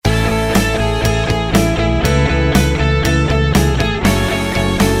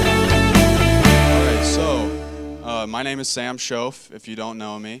My name is Sam Schoaf, if you don't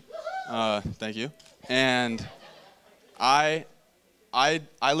know me. Thank you. And I,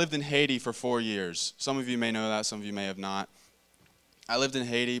 I lived in Haiti for 4 years. Some of you may know that, some of you may have not. I lived in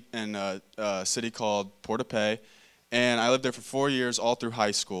Haiti in a city called Port-au-Paix, and I lived there for 4 years all through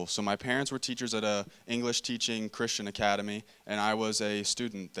high school. So my parents were teachers at a English teaching Christian academy, and I was a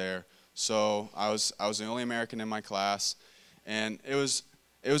student there. So I was the only American in my class, and it was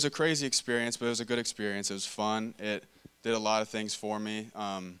a crazy experience, but it was a good experience. It was fun. It did a lot of things for me.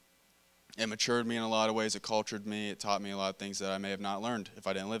 It matured me in a lot of ways. It cultured me. It taught me a lot of things that I may have not learned if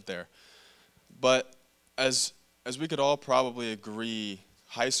I didn't live there. But as we could all probably agree,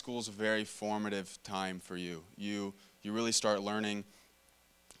 high school is a very formative time for you. You really start learning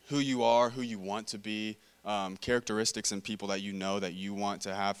who you are, who you want to be, characteristics and people that you know that you want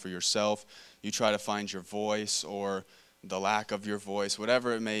to have for yourself. You try to find your voice or the lack of your voice,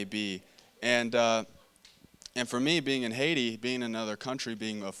 whatever it may be. And for me, being in Haiti, being in another country,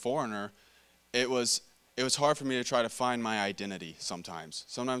 being a foreigner, it was hard for me to try to find my identity sometimes.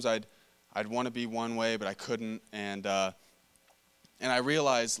 Sometimes I'd want to be one way, but I couldn't. And I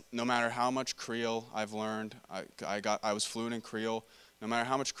realized no matter how much Creole I've learned, I was fluent in Creole. No matter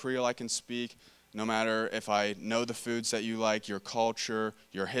how much Creole I can speak, no matter if I know the foods that you like, your culture,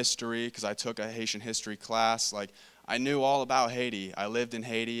 your history, because I took a Haitian history class, like I knew all about Haiti. I lived in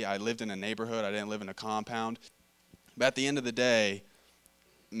Haiti. I lived in a neighborhood. I didn't live in a compound. But at the end of the day,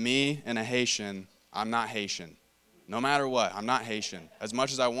 me and a Haitian, I'm not Haitian. No matter what, I'm not Haitian. As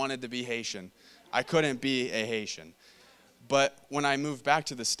much as I wanted to be Haitian, I couldn't be a Haitian. But when I moved back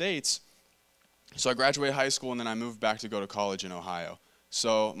to the States, so I graduated high school and then I moved back to go to college in Ohio.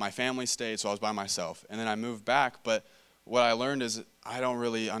 So my family stayed, so I was by myself. And then I moved back, but what I learned is I don't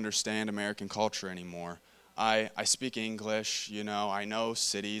really understand American culture anymore. I speak English, you know, I know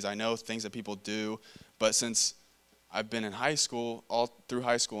cities, I know things that people do, but since I've been in high school, all through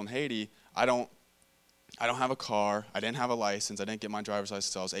high school in Haiti, I don't have a car, I didn't have a license, I didn't get my driver's license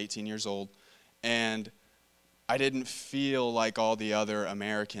until I was 18 years old, and I didn't feel like all the other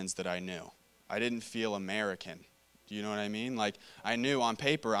Americans that I knew. I didn't feel American. Do you know what I mean? Like, I knew on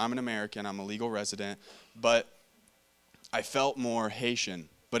paper I'm an American, I'm a legal resident, but I felt more Haitian.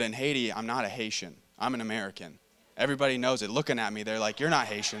 But in Haiti, I'm not a Haitian. I'm an American. Everybody knows it. Looking at me, they're like, "You're not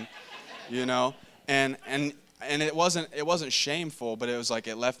Haitian," you know. And it wasn't shameful, but it was like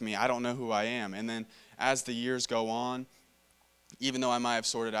it left me. I don't know who I am. And then as the years go on, even though I might have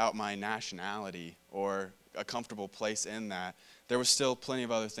sorted out my nationality or a comfortable place in that, there was still plenty of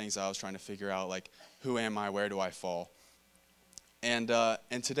other things that I was trying to figure out, like who am I, where do I fall? And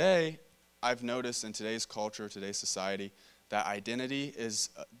today, I've noticed in today's culture, today's society, that identity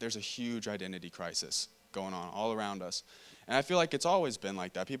there's a huge identity crisis going on all around us. And I feel like it's always been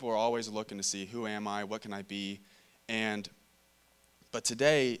like that. People are always looking to see, who am I, what can I be? But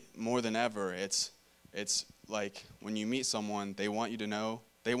today, more than ever, it's like when you meet someone, they want to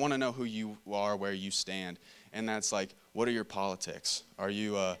know who you are, where you stand. And that's like, what are your politics? Are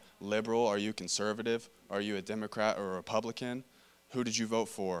you a liberal? Are you conservative? Are you a Democrat or a Republican? Who did you vote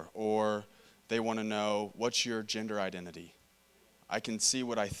for? Or they want to know, what's your gender identity? I can see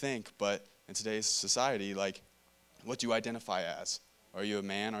what I think, but in today's society, like, what do you identify as? Are you a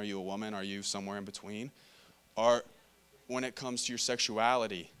man? Are you a woman? Are you somewhere in between? When it comes to your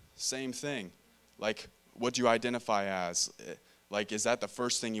sexuality, same thing. Like, what do you identify as? Like, is that the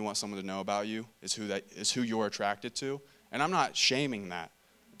first thing you want someone to know about you? Is who you're attracted to? And I'm not shaming that.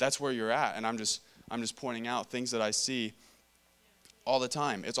 That's where you're at, and I'm just pointing out things that I see all the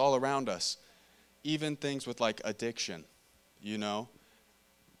time. It's all around us. Even things with like addiction, you know.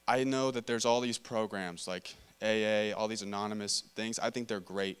 I know that there's all these programs like AA, all these anonymous things. I think they're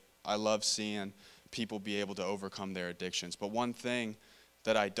great. I love seeing people be able to overcome their addictions. But one thing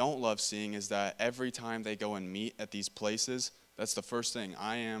that I don't love seeing is that every time they go and meet at these places, that's the first thing.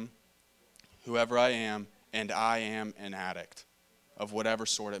 I am whoever I am, and I am an addict of whatever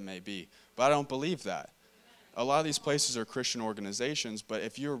sort it may be. But I don't believe that. A lot of these places are Christian organizations, but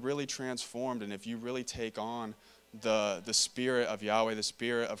if you're really transformed and if you really take on the spirit of Yahweh, the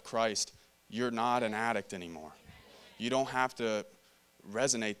spirit of Christ, you're not an addict anymore. You don't have to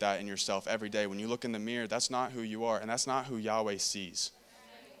resonate that in yourself every day. When you look in the mirror, that's not who you are, and that's not who Yahweh sees.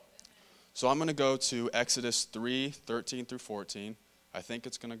 So I'm going to go to Exodus 3:13 through 14. I think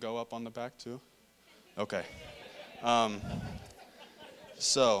it's going to go up on the back too. Okay.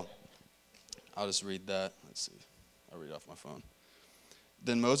 So I'll just read that. Let's see. I'll read off my phone.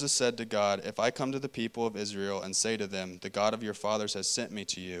 Then Moses said to God, "If I come to the people of Israel and say to them, 'The God of your fathers has sent me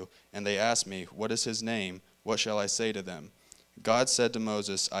to you,' and they ask me, 'What is his name?' what shall I say to them?" God said to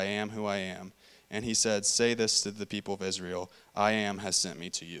Moses, "I am who I am." And he said, say this to the people of Israel, I am has sent me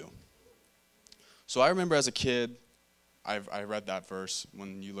to you. So I remember as a kid, I read that verse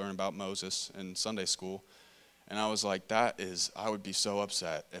when you learn about Moses in Sunday school. And I was like, I would be so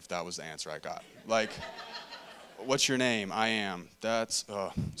upset if that was the answer I got. Like, what's your name? I am.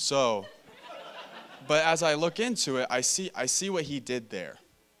 So. But as I look into it, I see what he did there.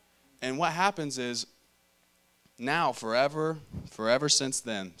 And what happens is, now, forever since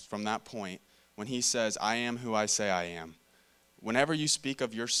then, from that point, when he says, I am who I say I am, whenever you speak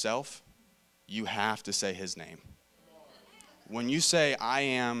of yourself, you have to say his name. When you say, I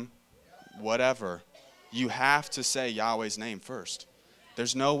am whatever, you have to say Yahweh's name first.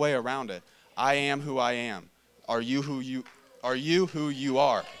 There's no way around it. I am who I am. Are you who you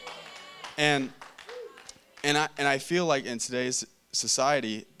are? And I feel like in today's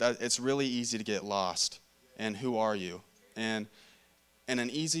society that it's really easy to get lost in who are you. And an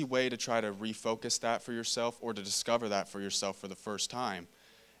easy way to try to refocus that for yourself or to discover that for yourself for the first time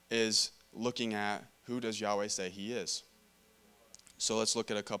is looking at who does Yahweh say he is. So let's look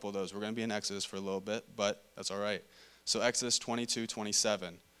at a couple of those. We're going to be in Exodus for a little bit, but that's all right. So Exodus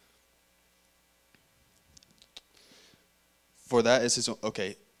 22:27. For that is his,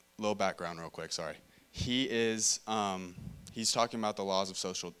 okay, little background real quick, sorry. He's talking about the laws of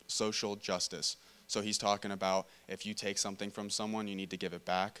social justice. So he's talking about if you take something from someone, you need to give it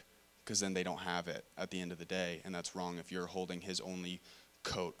back because then they don't have it at the end of the day, and that's wrong if you're holding his only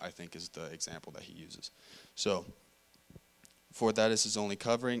coat, I think is the example that he uses. So, for that is his only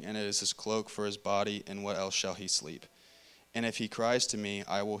covering, and it is his cloak for his body, and what else shall he sleep? And if he cries to me,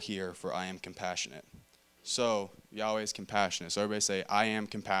 I will hear, for I am compassionate. So, Yahweh is compassionate. So everybody say, I am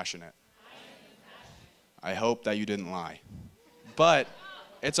compassionate. I hope that you didn't lie. But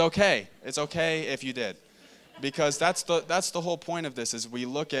it's okay. It's okay if you did. Because that's the whole point of this is we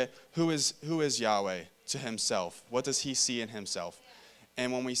look at who is Yahweh to himself. What does he see in himself?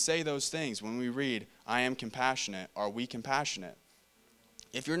 And when we say those things, when we read, I am compassionate, are we compassionate?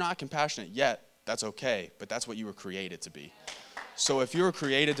 If you're not compassionate yet, that's okay, but that's what you were created to be. So if you were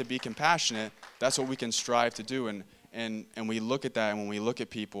created to be compassionate, that's what we can strive to do. And we look at that, and when we look at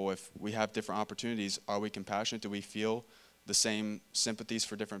people, if we have different opportunities, are we compassionate? Do we feel the same sympathies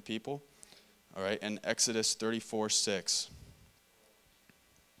for different people? All right, in Exodus 34:6.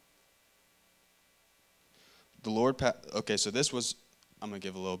 The Lord, okay, so this was, I'm going to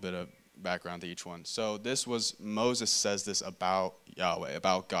give a little bit of background to each one. So this was, Moses says this about Yahweh,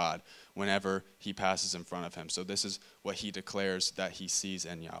 about God, whenever he passes in front of him. So this is what he declares that he sees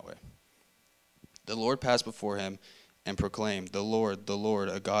in Yahweh. The Lord passed before him and proclaimed, the Lord,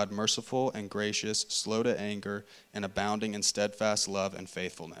 a God merciful and gracious, slow to anger, and abounding in steadfast love and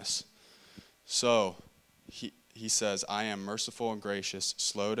faithfulness. So he says, I am merciful and gracious,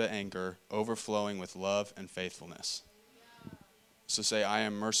 slow to anger, overflowing with love and faithfulness. So say, I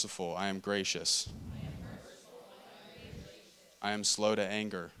am merciful, I am gracious. I am slow to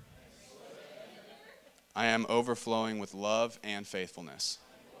anger. I am overflowing with love and faithfulness.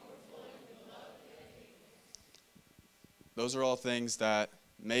 Those are all things that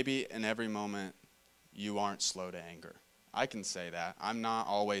maybe in every moment you aren't slow to anger. I can say that. I'm not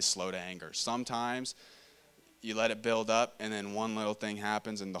always slow to anger. Sometimes you let it build up and then one little thing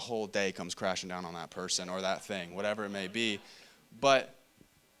happens and the whole day comes crashing down on that person or that thing, whatever it may be. But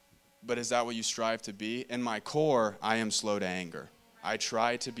is that what you strive to be? In my core, I am slow to anger. I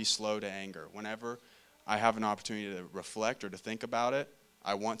try to be slow to anger. Whenever I have an opportunity to reflect or to think about it,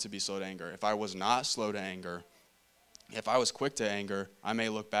 I want to be slow to anger. If I was not slow to anger, if I was quick to anger, I may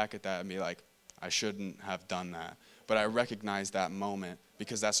look back at that and be like, I shouldn't have done that. But I recognize that moment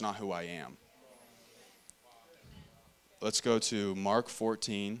because that's not who I am. Let's go to Mark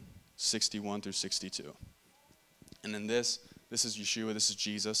 14:61-62. And in this is Yeshua, this is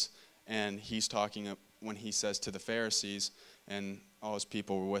Jesus, and he's talking when he says to the Pharisees, and all his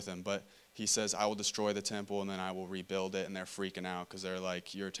people were with him, but he says, I will destroy the temple and then I will rebuild it, and they're freaking out because they're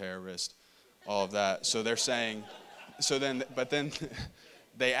like, you're a terrorist, all of that. So they're saying, but then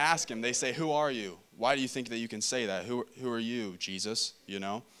they ask him, they say, who are you? Why do you think that you can say that? Who are you, Jesus? You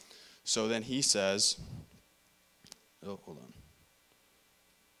know? So then he says, oh, hold on.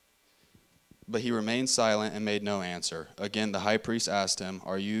 But he remained silent and made no answer. Again, the high priest asked him,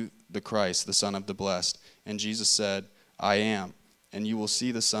 are you the Christ, the Son of the Blessed? And Jesus said, I am. And you will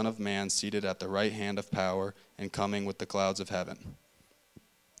see the Son of Man seated at the right hand of power and coming with the clouds of heaven.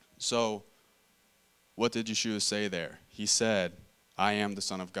 So, what did Yeshua say there? He said, I am the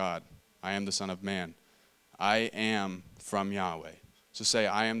Son of God. I am the Son of Man. I am from Yahweh. So say,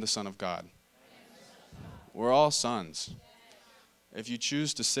 I am the Son of God. We're all sons. If you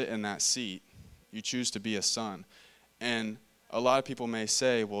choose to sit in that seat, You choose to be a son. And a lot of people may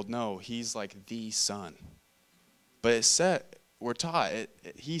say, well, no, he's like the son. But it's said, we're taught,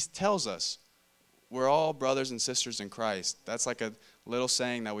 he tells us, we're all brothers and sisters in Christ. That's like a little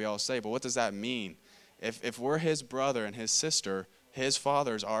saying that we all say, but what does that mean? If we're his brother and his sister, his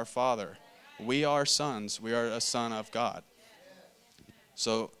father's our father. We are sons. We are a son of God.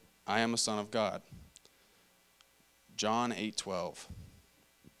 So I am a son of God. John 8:12.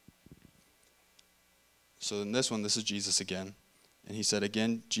 So in this one, this is Jesus again. And he said,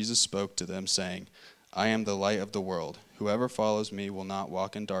 again, Jesus spoke to them, saying, I am the light of the world. Whoever follows me will not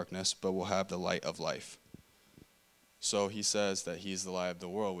walk in darkness, but will have the light of life. So he says that he's the light of the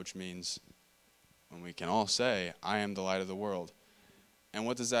world, which means, when we can all say, I am the light of the world. And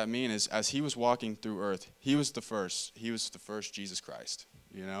what does that mean is, as he was walking through earth, he was the first. He was the first Jesus Christ,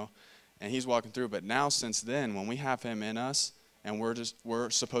 you know? And he's walking through. But now, since then, when we have him in us, and we're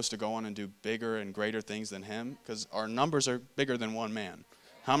supposed to go on and do bigger and greater things than him, because our numbers are bigger than one man.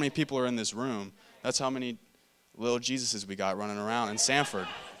 How many people are in this room? That's how many little Jesuses we got running around in Sanford.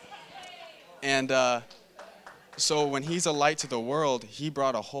 And so when he's a light to the world, he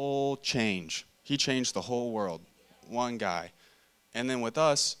brought a whole change. He changed the whole world, one guy. And then with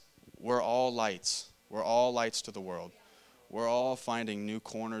us, we're all lights. We're all lights to the world. We're all finding new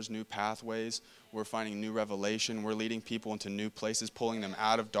corners, new pathways. We're finding new revelation. We're leading people into new places, pulling them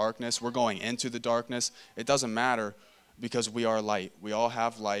out of darkness. We're going into the darkness. It doesn't matter because we are light. We all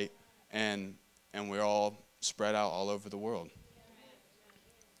have light, and we're all spread out all over the world.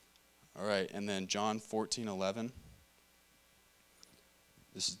 All right, and then John 14:11.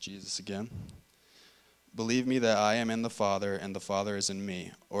 This is Jesus again. Believe me that I am in the Father, and the Father is in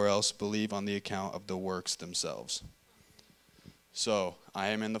me, or else believe on the account of the works themselves. So, I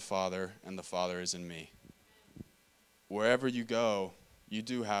am in the Father, and the Father is in me. Wherever you go, you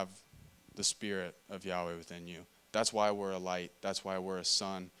do have the Spirit of Yahweh within you. That's why we're a light. That's why we're a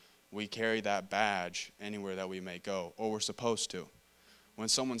son. We carry that badge anywhere that we may go, or we're supposed to. When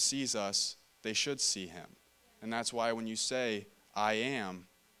someone sees us, they should see him. And that's why when you say, I am,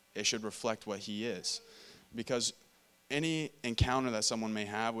 it should reflect what he is. Because any encounter that someone may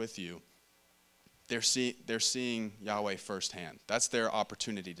have with you, they're seeing Yahweh firsthand. That's their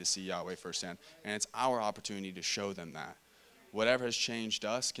opportunity to see Yahweh firsthand. And it's our opportunity to show them that. Whatever has changed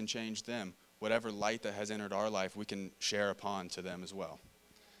us can change them. Whatever light that has entered our life, we can share upon to them as well.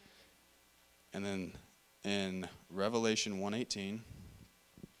 And then in Revelation 1:18,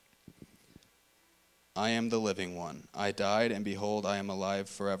 I am the living one. I died, and behold, I am alive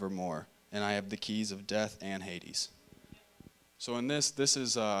forevermore. And I have the keys of death and Hades. So in this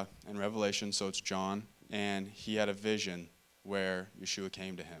is in Revelation, so it's John, and he had a vision where Yeshua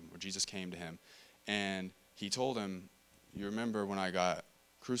came to him, where Jesus came to him. And he told him, you remember when I got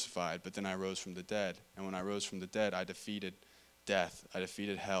crucified, but then I rose from the dead. And when I rose from the dead, I defeated death. I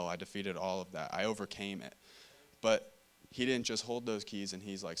defeated hell. I defeated all of that. I overcame it. But he didn't just hold those keys and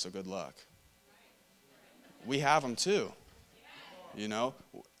he's like, so good luck. We have them too. You know,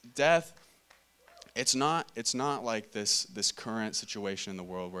 death, it's not like this current situation in the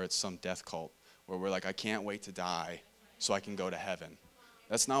world where it's some death cult where we're like, I can't wait to die so I can go to heaven.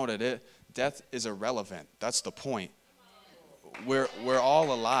 That's not what it is. Death is irrelevant. That's the point. We're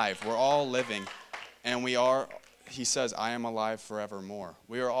all alive. We're all living. And we are, he says, I am alive forevermore.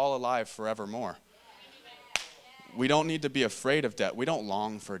 We are all alive forevermore. We don't need to be afraid of death. We don't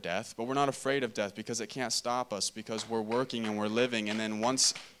long for death, but we're not afraid of death because it can't stop us because we're working and we're living. And then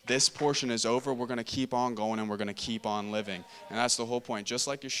once this portion is over, we're going to keep on going and we're going to keep on living. And that's the whole point. Just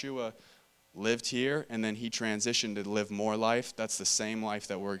like Yeshua lived here and then he transitioned to live more life, that's the same life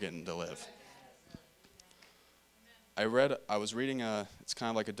that we're getting to live. I was reading it's kind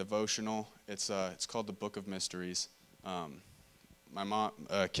of like a devotional. It's called The Book of Mysteries. My mom,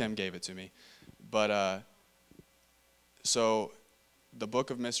 Kim, gave it to me. But so the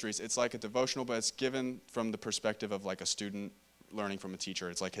Book of Mysteries, it's like a devotional, but it's given from the perspective of like a student learning from a teacher.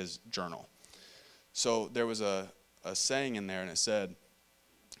 It's like his journal. So there was a saying in there, and it said,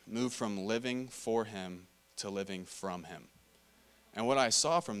 move from living for him to living from him. And what I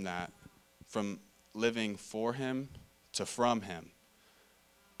saw from that, from living for him to from him,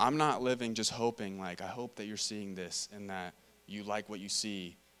 I'm not living just hoping, like, I hope that you're seeing this and that you like what you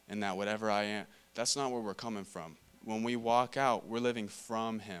see and that whatever I am. That's not where we're coming from. When we walk out, we're living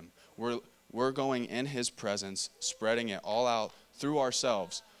from him. We're going in his presence, spreading it all out through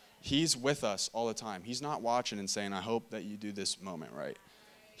ourselves. He's with us all the time. He's not watching and saying, I hope that you do this moment right.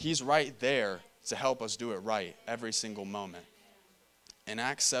 He's right there to help us do it right every single moment. In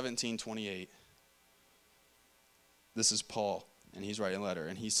Acts 17:28, this is Paul, and he's writing a letter,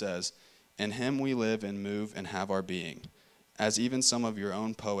 and he says, In him we live and move and have our being. As even some of your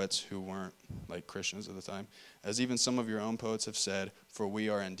own poets who weren't like Christians at the time, as even some of your own poets have said, for we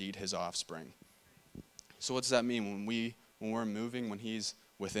are indeed his offspring. So what does that mean? When we're moving, when he's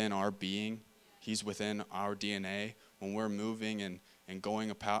within our being, he's within our DNA, when we're moving and going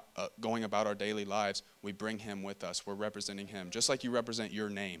about our daily lives, we bring him with us. We're representing him, just like you represent your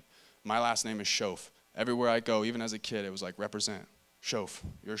name. My last name is Shof. Everywhere I go, even as a kid, it was like, represent Shof.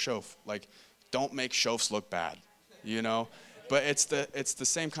 You're Shof. Like, don't make Shofs look bad, you know? But it's the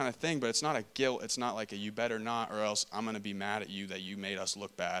same kind of thing, but it's not a guilt. It's not like a you better not, or else I'm going to be mad at you that you made us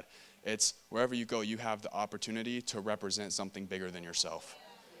look bad. It's wherever you go, you have the opportunity to represent something bigger than yourself.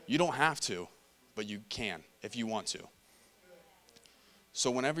 You don't have to, but you can if you want to. So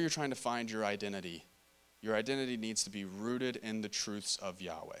whenever you're trying to find your identity needs to be rooted in the truths of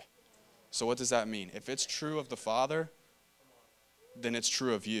Yahweh. So what does that mean? If it's true of the Father, then it's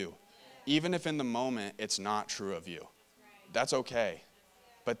true of you. Even if in the moment it's not true of you. That's okay.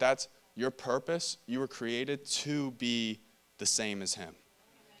 But that's your purpose. You were created to be the same as him.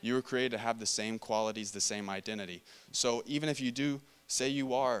 You were created to have the same qualities, the same identity. So even if you do say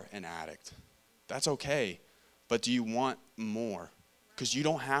you are an addict, that's okay. But do you want more? Because you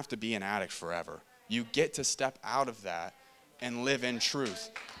don't have to be an addict forever. You get to step out of that and live in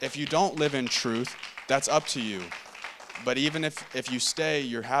truth. If you don't live in truth, that's up to you. But even if you stay,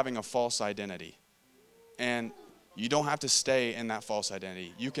 you're having a false identity. And you don't have to stay in that false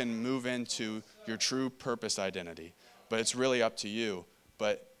identity. You can move into your true purpose identity. But it's really up to you.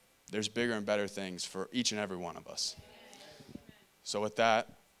 But there's bigger and better things for each and every one of us. So with that,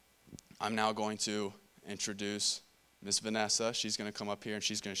 I'm now going to introduce Miss Vanessa. She's going to come up here and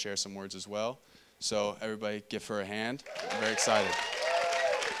she's going to share some words as well. So everybody give her a hand. I'm very excited.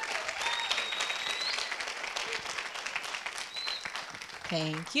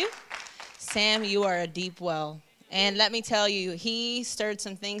 Thank you. Sam, you are a deep well. And let me tell you, he stirred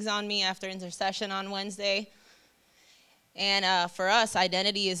some things on me after intercession on Wednesday. And for us,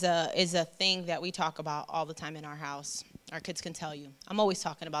 identity is a thing that we talk about all the time in our house. Our kids can tell you. I'm always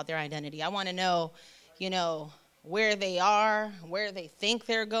talking about their identity. I want to know, where they are, where they think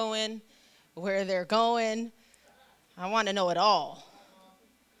they're going, where they're going. I want to know it all.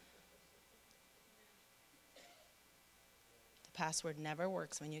 The password never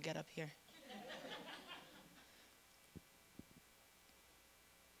works when you get up here.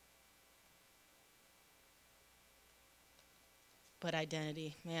 But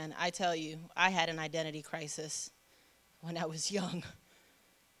identity, man, I tell you, I had an identity crisis when I was young.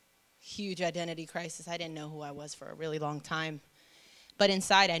 Huge identity crisis. I didn't know who I was for a really long time. But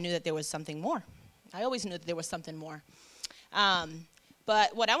inside, I knew that there was something more. I always knew that there was something more.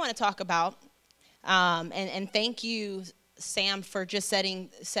 But what I want to talk about, and thank you, Sam, for just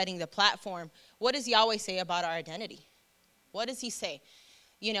setting the platform. What does Yahweh say about our identity? What does he say?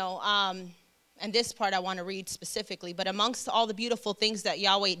 And this part I want to read specifically, but amongst all the beautiful things that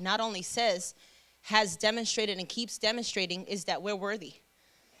Yahweh not only says, has demonstrated and keeps demonstrating, is that we're worthy.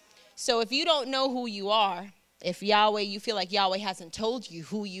 So if you don't know who you are, if you feel like Yahweh hasn't told you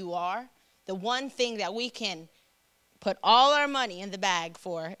who you are, the one thing that we can put all our money in the bag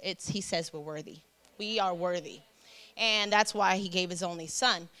for, he says we're worthy. We are worthy. And that's why he gave his only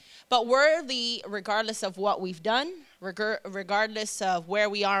son. But worthy regardless of what we've done, regardless of where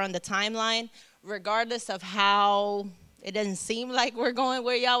we are on the timeline, regardless of how it doesn't seem like we're going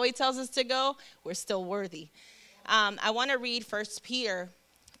where Yahweh tells us to go, we're still worthy. I want to read 1 Peter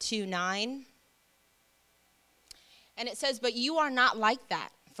 2:9. And it says, but you are not like that,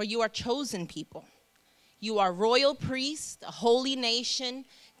 for you are chosen people. You are royal priests, a holy nation,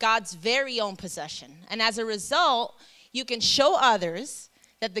 God's very own possession. And as a result, you can show others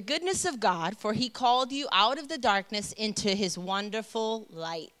that the goodness of God, for he called you out of the darkness into his wonderful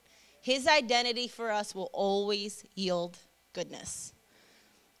light. His identity for us will always yield goodness.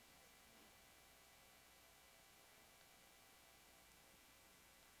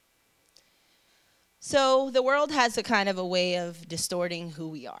 So the world has a kind of a way of distorting who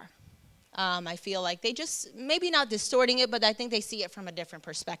we are. I feel like they just, maybe not distorting it, but I think they see it from a different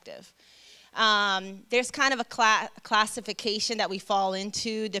perspective. There's kind of a classification that we fall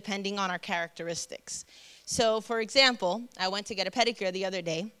into depending on our characteristics. So, for example, I went to get a pedicure the other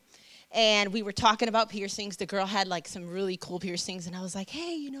day, and we were talking about piercings. The girl had like some really cool piercings, and I was like,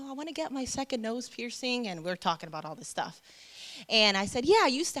 hey, I want to get my second nose piercing, and we were talking about all this stuff. And I said, yeah, I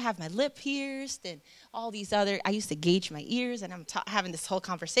used to have my lip pierced and all these I used to gauge my ears, and I'm having this whole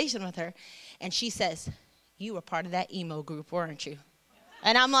conversation with her. And she says, you were part of that emo group, weren't you?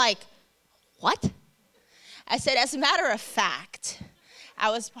 And I'm like, what? I said, as a matter of fact, I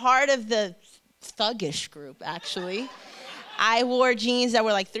was part of the thuggish group, actually. I wore jeans that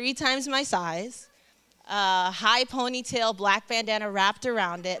were like 3 times my size, high ponytail, black bandana wrapped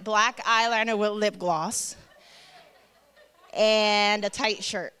around it, black eyeliner with lip gloss, and a tight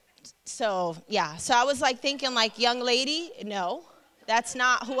shirt. So, yeah. So I was like thinking like, young lady, no, that's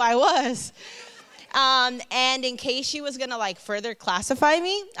not who I was. And in case she was going to like further classify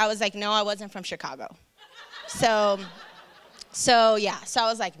me, I was like, no, I wasn't from Chicago. So yeah. So I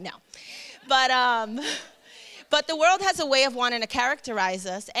was like, no. But the world has a way of wanting to characterize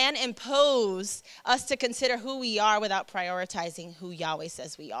us and impose us to consider who we are without prioritizing who Yahweh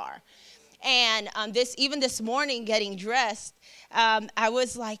says we are. And even this morning getting dressed, I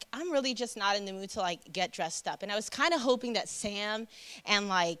was like, I'm really just not in the mood to like get dressed up. And I was kind of hoping that Sam and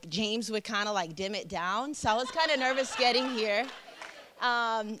like James would kind of like dim it down. So I was kind of nervous getting here.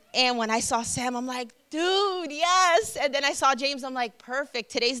 And when I saw Sam, I'm like, dude, yes. And then I saw James, I'm like,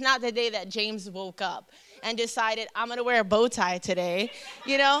 perfect. Today's not the day that James woke up and decided I'm going to wear a bow tie today,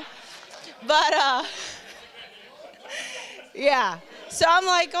 you know? But, yeah. So I'm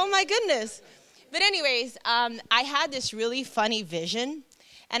like, oh my goodness. But anyways, I had this really funny vision.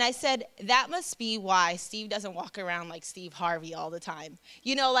 And I said, that must be why Steve doesn't walk around like Steve Harvey all the time.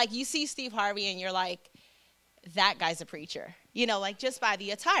 You know, like you see Steve Harvey and you're like, that guy's a preacher. You know, like just by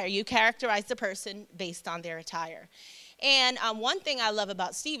the attire. You characterize the person based on their attire. And one thing I love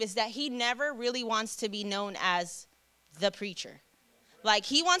about Steve is that he never really wants to be known as the preacher. Like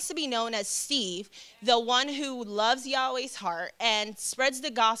he wants to be known as Steve, the one who loves Yahweh's heart and spreads the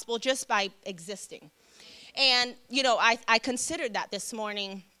gospel just by existing. And, you know, I considered that this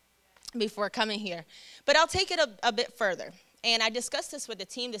morning before coming here. But I'll take it a bit further. And I discussed this with the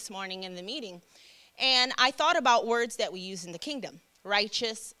team this morning in the meeting. And I thought about words that we use in the kingdom.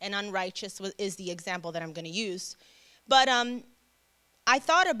 Righteous and unrighteous is the example that I'm going to use. But I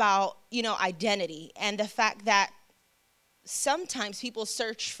thought about, you know, identity and the fact that sometimes people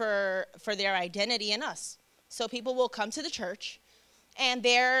search for their identity in us. So people will come to the church and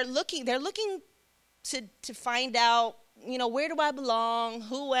they're looking to find out, you know, where do I belong?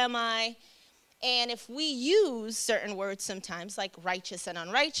 Who am I? And if we use certain words sometimes, like righteous and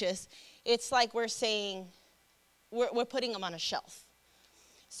unrighteous, it's like we're saying, we're putting them on a shelf.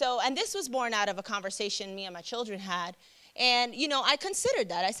 So, and this was born out of a conversation me and my children had. And, you know, I considered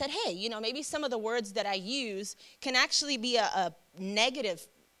that. I said, hey, you know, maybe some of the words that I use can actually be a negative,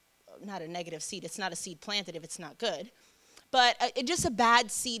 not a negative seed. It's not a seed planted if it's not good. But just a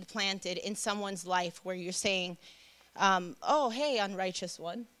bad seed planted in someone's life where you're saying, oh, hey, unrighteous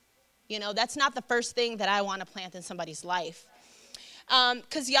one. You know, that's not the first thing that I want to plant in somebody's life.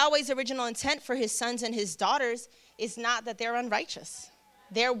 Because Yahweh's original intent for his sons and his daughters is not that they're unrighteous.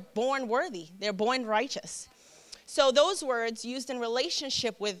 They're born worthy. They're born righteous. So those words used in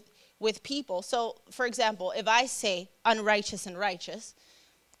relationship with people. So, for example, if I say unrighteous and righteous,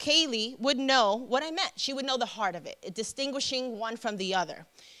 Kaylee would know what I meant. She would know the heart of it, distinguishing one from the other.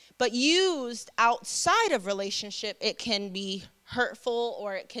 But used outside of relationship, it can be hurtful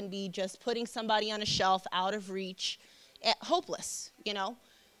or it can be just putting somebody on a shelf out of reach, hopeless, you know.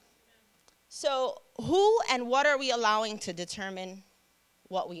 So who and what are we allowing to determine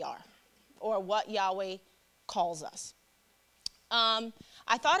what we are or what Yahweh calls us? I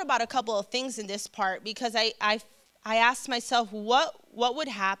thought about a couple of things in this part because I asked myself, what would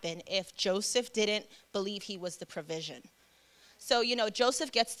happen if Joseph didn't believe he was the provision? So, you know,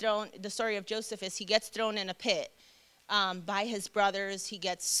 Joseph gets thrown, the story of Joseph is he gets thrown in a pit by his brothers. He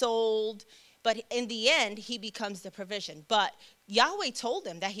gets sold. But in the end, he becomes the provision. But Yahweh told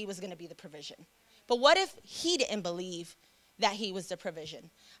him that he was going to be the provision. But what if he didn't believe that he was the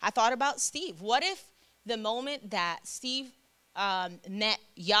provision? I thought about Steve. What if the moment that Steve met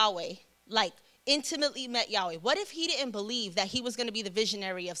Yahweh, like intimately met Yahweh, what if he didn't believe that he was going to be the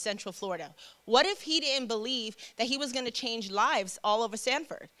visionary of Central Florida? What if he didn't believe that he was going to change lives all over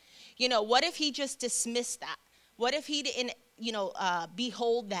Sanford? You know, what if he just dismissed that? What if he didn't, you know,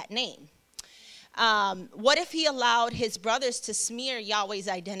 behold that name? What if he allowed his brothers to smear Yahweh's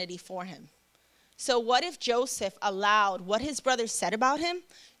identity for him? So what if Joseph allowed what his brothers said about him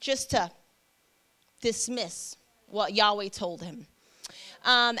just to dismiss what Yahweh told him?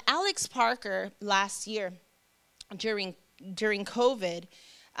 Alex Parker last year during COVID,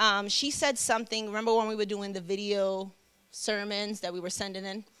 she said something. Remember when we were doing the video sermons that we were sending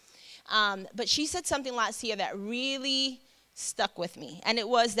in? But she said something last year that really stuck with me. And it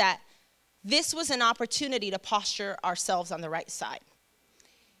was that this was an opportunity to posture ourselves on the right side.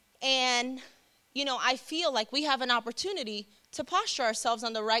 And, you know, I feel like we have an opportunity to posture ourselves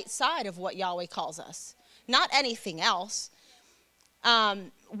on the right side of what Yahweh calls us. Not anything else.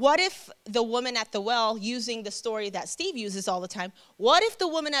 What if the woman at the well, using the story that Steve uses all the time, what if the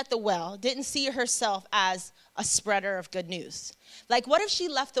woman at the well didn't see herself as a spreader of good news? Like, what if she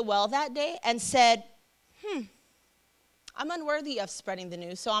left the well that day and said, I'm unworthy of spreading the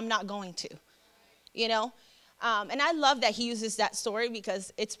news, so I'm not going to, you know? And I love that he uses that story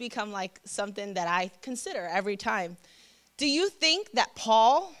because it's become like something that I consider every time. Do you think that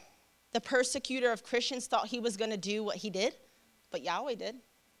Paul, the persecutor of Christians, thought he was going to do what he did? But Yahweh did.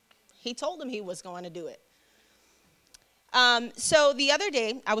 He told him he was going to do it. So the other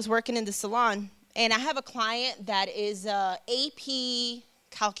day, I was working in the salon, and I have a client that is an AP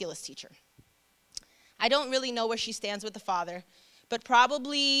calculus teacher. I don't really know where she stands with the Father, but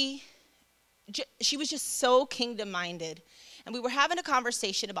probably she was just so kingdom-minded. And we were having a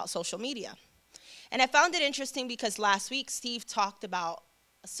conversation about social media. And I found it interesting because last week, Steve talked about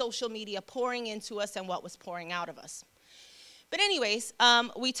social media pouring into us and what was pouring out of us. But anyways,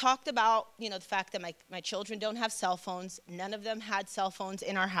 we talked about, the fact that my children don't have cell phones. None of them had cell phones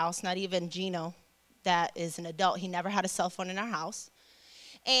in our house, not even Gino, that is an adult. He never had a cell phone in our house.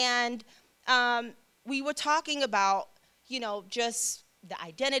 And we were talking about, just the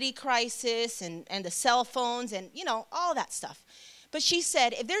identity crisis and the cell phones and, all that stuff. But she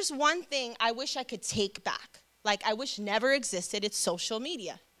said, if there's one thing I wish I could take back, like I wish never existed, it's social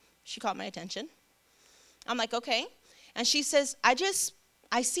media. She caught my attention. I'm like, okay. And she says, I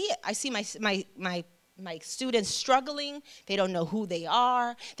see it. I see my students struggling. They don't know who they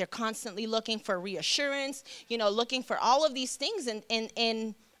are. They're constantly looking for reassurance, looking for all of these things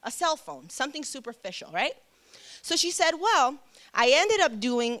in a cell phone, something superficial, right? So she said, well, I ended up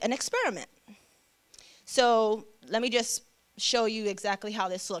doing an experiment. So let me just show you exactly how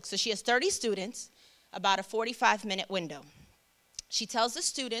this looks. So she has 30 students, about a 45-minute window. She tells the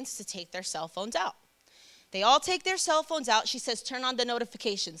students to take their cell phones out. They all take their cell phones out. She says, turn on the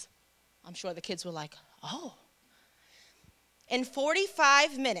notifications. I'm sure the kids were like, oh. In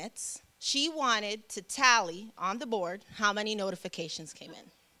 45 minutes, she wanted to tally on the board how many notifications came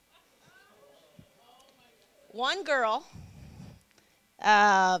in. One girl,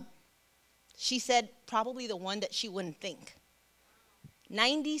 she said probably the one that she wouldn't think.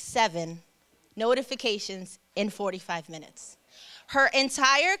 97 notifications in 45 minutes. Her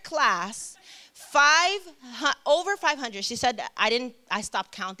entire class, over 500. She said, I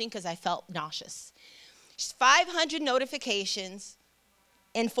stopped counting because I felt nauseous. 500 notifications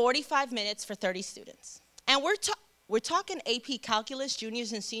in 45 minutes for 30 students. And we're talking AP Calculus,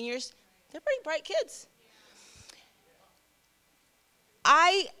 juniors and seniors. They're pretty bright kids.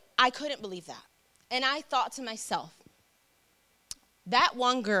 I couldn't believe that. And I thought to myself, that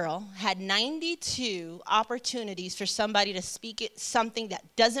one girl had 92 opportunities for somebody to speak something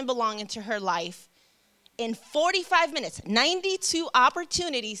that doesn't belong into her life in 45 minutes. 92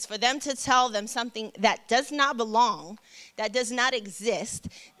 opportunities for them to tell them something that does not belong, that does not exist,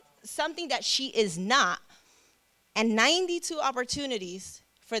 something that she is not, and 92 opportunities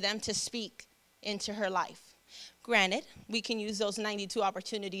for them to speak into her life. Granted, we can use those 92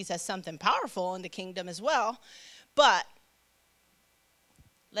 opportunities as something powerful in the kingdom as well, but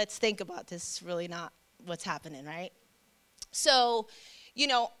let's think about this, really not what's happening, right? So,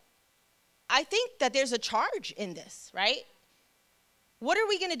 I think that there's a charge in this, right? What are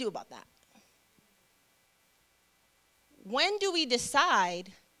we going to do about that? When do we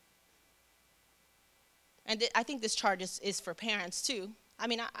decide, and I think this charge is for parents too. I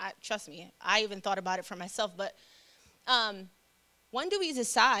mean, I trust me, I even thought about it for myself, but when do we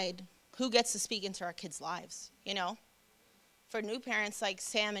decide who gets to speak into our kids' lives, For new parents like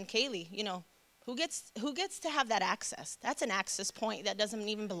Sam and Kaylee, who gets to have that access? That's an access point that doesn't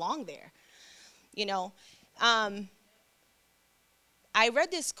even belong there, I read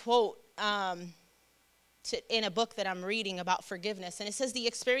this quote in a book that I'm reading about forgiveness, and it says, the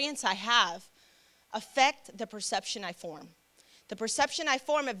experience I have affect the perception I form. The perception I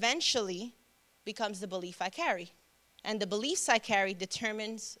form eventually becomes the belief I carry, and the beliefs I carry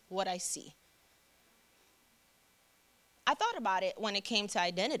determines what I see. I thought about it when it came to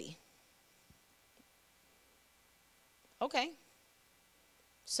identity. Okay.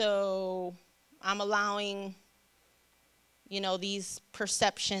 So I'm allowing, these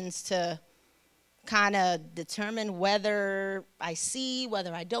perceptions to kind of determine whether I see,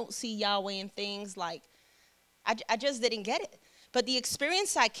 whether I don't see Yahweh in things. Like, I just didn't get it. But the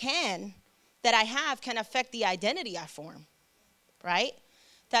experience that I have can affect the identity I form, right?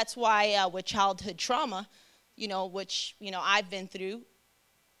 That's why with childhood trauma, which, I've been through,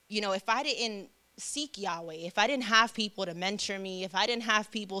 if I didn't seek Yahweh, if I didn't have people to mentor me, if I didn't have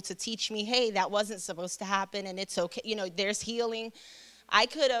people to teach me, hey, that wasn't supposed to happen and it's okay, there's healing, I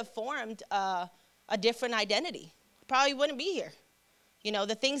could have formed a different identity. Probably wouldn't be here.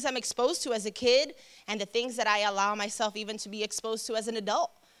 The things I'm exposed to as a kid and the things that I allow myself even to be exposed to as an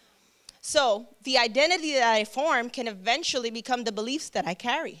adult. So the identity that I form can eventually become the beliefs that I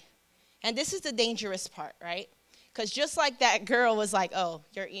carry. And this is the dangerous part, right? Because just like that girl was like, oh,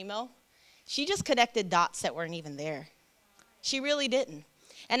 your email? She just connected dots that weren't even there. She really didn't.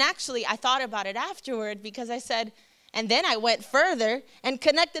 And actually, I thought about it afterward because I said, and then I went further and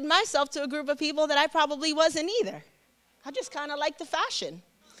connected myself to a group of people that I probably wasn't either. I just kind of like the fashion,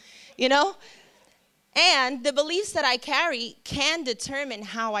 And the beliefs that I carry can determine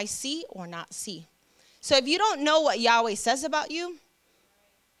how I see or not see. So if you don't know what Yahweh says about you,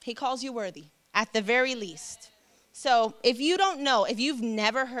 he calls you worthy, at the very least. So if you don't know, if you've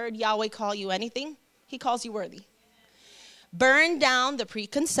never heard Yahweh call you anything, he calls you worthy. Burn down the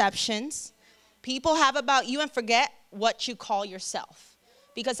preconceptions people have about you and forget what you call yourself.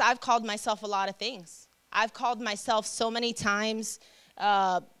 Because I've called myself a lot of things. I've called myself so many times,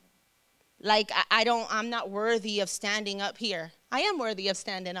 I'm not worthy of standing up here. I am worthy of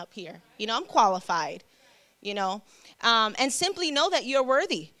standing up here. I'm qualified, and simply know that you're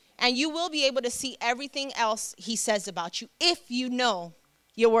worthy. And you will be able to see everything else he says about you if you know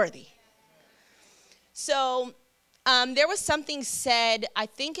you're worthy. So there was something said, I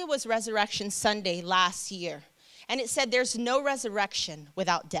think it was Resurrection Sunday last year. And it said there's no resurrection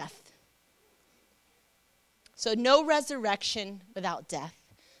without death. So no resurrection without death.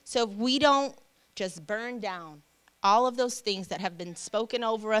 So if we don't just burn down all of those things that have been spoken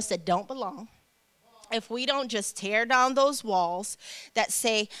over us that don't belong, if we don't just tear down those walls that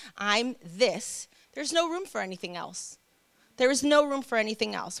say, I'm this, there's no room for anything else. There is no room for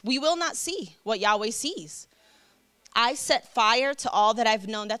anything else. We will not see what Yahweh sees. I set fire to all that I've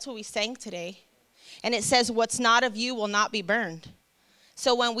known. That's what we sang today. And it says, what's not of you will not be burned.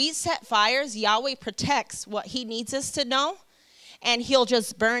 So when we set fires, Yahweh protects what he needs us to know, and he'll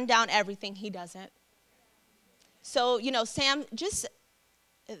just burn down everything he doesn't. So, Sam, just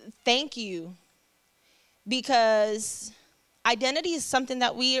thank you. Because identity is something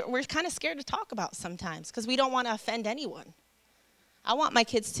that we're kind of scared to talk about sometimes because we don't want to offend anyone. I want my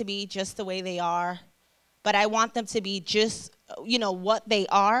kids to be just the way they are, but I want them to be just, what they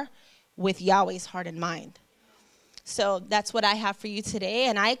are with Yahweh's heart and mind. So that's what I have for you today,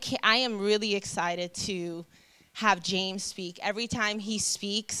 and I am really excited to have James speak. Every time he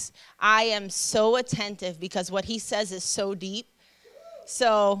speaks, I am so attentive because what he says is so deep.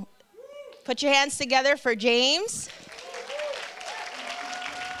 So put your hands together for James.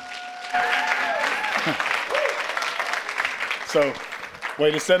 So,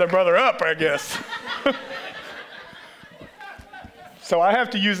 way to set a brother up, I guess. So I have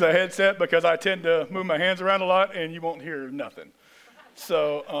to use the headset because I tend to move my hands around a lot and you won't hear nothing.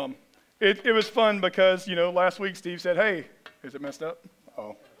 So it was fun because, last week Steve said, hey, is it messed up?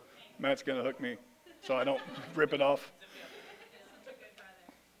 Oh, Matt's going to hook me so I don't rip it off.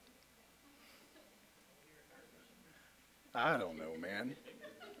 I don't know, man.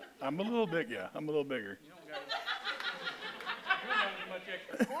 I'm a little bigger.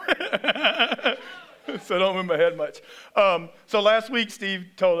 So don't move my head much. So last week, Steve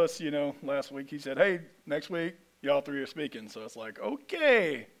told us, he said, hey, next week, y'all three are speaking. So it's like,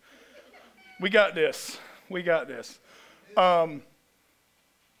 okay, we got this. And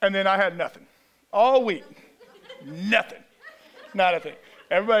then I had nothing. All week, nothing. Not a thing.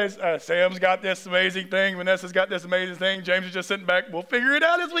 Everybody's, Sam's got this amazing thing. Vanessa's got this amazing thing. James is just sitting back. We'll figure it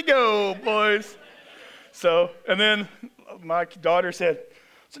out as we go, boys. So, and then my daughter said,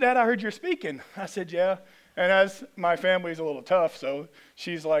 so Dad, I heard you're speaking. I said, yeah. And as my family's a little tough, so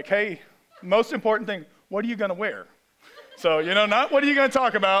she's like, hey, most important thing, what are you going to wear? So, not what are you going to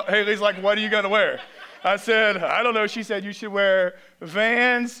talk about. Haley's like, what are you going to wear? I said, I don't know. She said, you should wear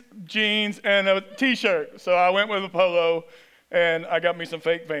Vans, jeans, and a T-shirt. So I went with a polo. And I got me some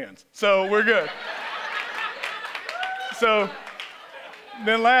fake Vans. So we're good. So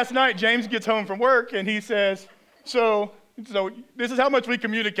then last night, James gets home from work, and he says, so this is how much we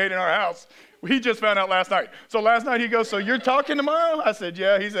communicate in our house. He just found out last night. So last night he goes, so you're talking tomorrow? I said,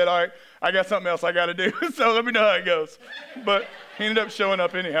 yeah. He said, all right, I got something else I got to do. So let me know how it goes. But he ended up showing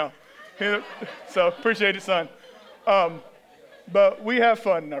up anyhow. So appreciate it, son. But we have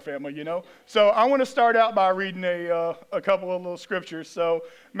fun in our family, So I want to start out by reading a couple of little scriptures. So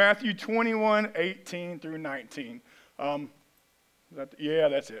Matthew 21:18 through 19.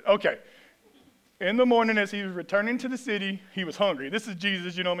 That's it. Okay. In the morning as he was returning to the city, he was hungry. This is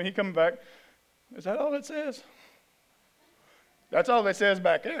Jesus, he coming back. Is that all it says? That's all it says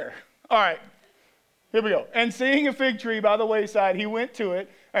back there. All right, here we go. And seeing a fig tree by the wayside, he went to it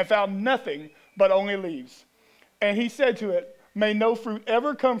and found nothing but only leaves. And he said to it, may no fruit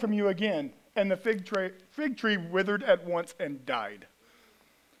ever come from you again. And the fig tree withered at once and died.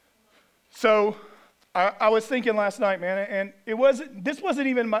 So I was thinking last night, man, and this wasn't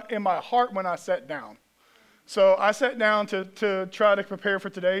even in my heart when I sat down. So I sat down to try to prepare for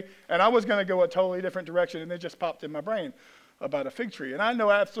today, and I was going to go a totally different direction, and it just popped in my brain about a fig tree. And I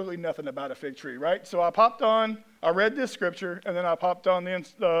know absolutely nothing about a fig tree, right? So I read this scripture, and then I popped on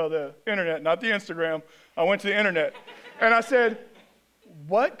the internet, not the Instagram. I went to the internet, and I said,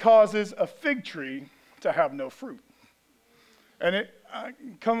 what causes a fig tree to have no fruit? And I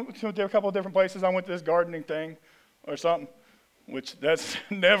come to a couple of different places. I went to this gardening thing or something, which that's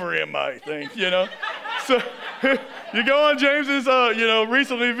never in my thing, So you go on James's,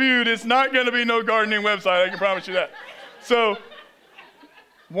 recently viewed, it's not going to be no gardening website, I can promise you that. So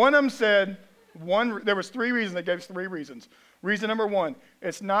one of them said, there was 3 reasons, they gave us 3 reasons. Reason number 1,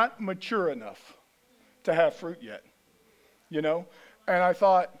 it's not mature enough to have fruit yet, And I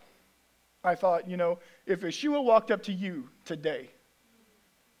thought, if Yeshua walked up to you today,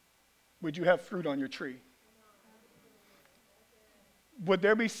 would you have fruit on your tree? Would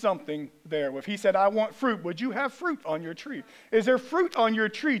there be something there? If he said, I want fruit, would you have fruit on your tree? Is there fruit on your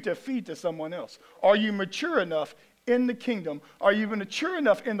tree to feed to someone else? Are you mature enough in the kingdom? Are you mature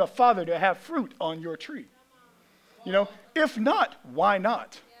enough in the Father to have fruit on your tree? If not, why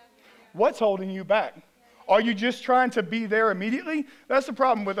not? What's holding you back? Are you just trying to be there immediately? That's the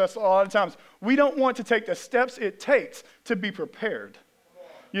problem with us a lot of times. We don't want to take the steps it takes to be prepared.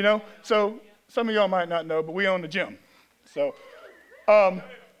 So some of y'all might not know, but we own the gym. So,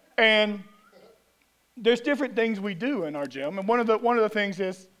 and there's different things we do in our gym. And one of the things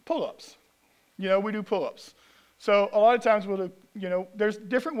is pull-ups. We do pull-ups. So a lot of times we'll do, there's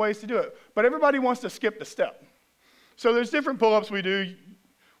different ways to do it. But everybody wants to skip the step. So there's different pull-ups we do.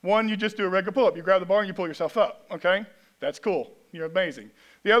 One, you just do a regular pull-up. You grab the bar and you pull yourself up, okay? That's cool. You're amazing.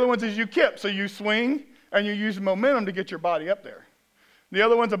 The other ones is you kip. So you swing and you use momentum to get your body up there. The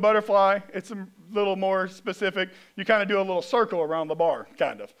other one's a butterfly. It's a little more specific. You kind of do a little circle around the bar,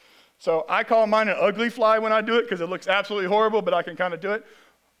 kind of. So I call mine an ugly fly when I do it because it looks absolutely horrible, but I can kind of do it.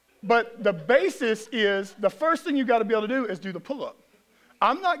 But the basis is the first thing you got to be able to do is do the pull-up.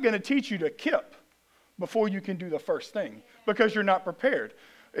 I'm not going to teach you to kip before you can do the first thing because you're not prepared.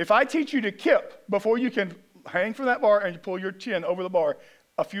 If I teach you to kip before you can hang from that bar and you pull your chin over the bar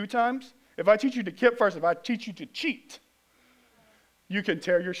a few times, if I teach you to kip first, if I teach you to cheat, you can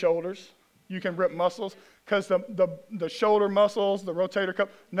tear your shoulders, you can rip muscles, because the shoulder muscles, the rotator cuff,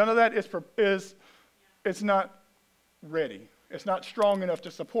 none of that it's not ready. It's not strong enough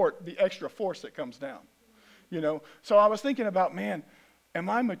to support the extra force that comes down. So I was thinking about, man, am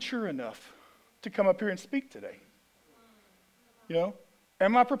I mature enough to come up here and speak today?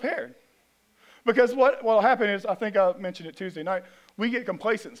 Am I prepared? Because what will happen is, I think I mentioned it Tuesday night, we get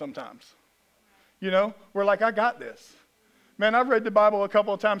complacent sometimes. We're like, I got this. Man, I've read the Bible a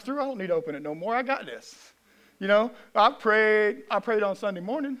couple of times through. I don't need to open it no more. I got this. I prayed on Sunday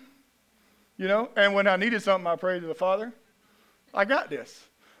morning, and when I needed something, I prayed to the Father. I got this.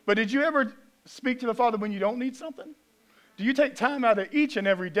 But did you ever speak to the Father when you don't need something? Do you take time out of each and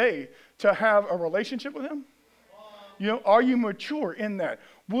every day to have a relationship with him? Are you mature in that?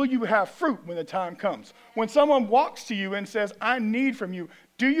 Will you have fruit when the time comes? When someone walks to you and says, I need from you,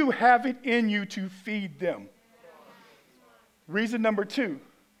 do you have it in you to feed them? Reason number 2,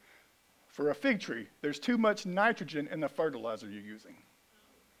 for a fig tree, there's too much nitrogen in the fertilizer you're using.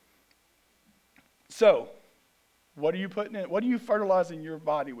 So, what are you putting in? What are you fertilizing your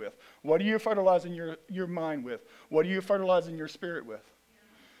body with? What are you fertilizing your mind with? What are you fertilizing your spirit with?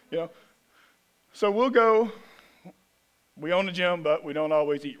 So we own the gym, but we don't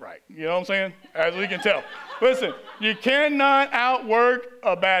always eat right. You know what I'm saying? As we can tell. Listen, you cannot outwork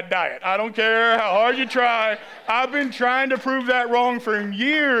a bad diet. I don't care how hard you try. I've been trying to prove that wrong for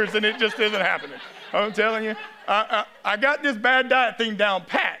years, and it just isn't happening. I'm telling you, I got this bad diet thing down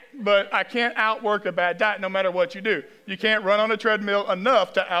pat, but I can't outwork a bad diet no matter what you do. You can't run on a treadmill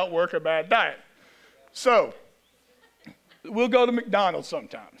enough to outwork a bad diet. So we'll go to McDonald's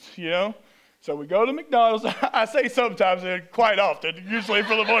sometimes, So we go to McDonald's. I say sometimes, and quite often, usually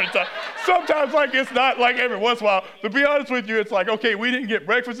for the morning time. Sometimes, it's not like every once in a while. To be honest with you, it's like, okay, we didn't get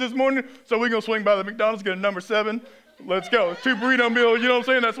breakfast this morning, so we're going to swing by the McDonald's, get a number 7. Let's go. 2 burrito meals, you know what I'm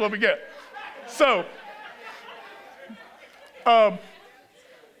saying? That's what we get. So, and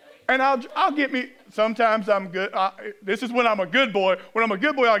I'll get me, Sometimes I'm good. This is when I'm a good boy. When I'm a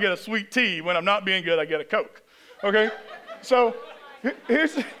good boy, I'll get a sweet tea. When I'm not being good, I get a Coke. Okay? So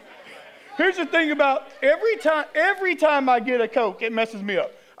here's the thing about every time I get a Coke, it messes me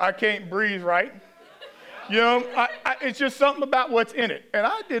up. I can't breathe right. You know, it's just something about what's in it. And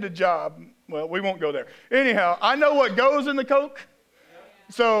I did a job. Well, we won't go there. Anyhow, I know what goes in the Coke,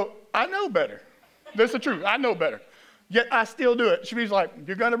 so I know better. That's the truth. I know better. Yet I still do it. She's like,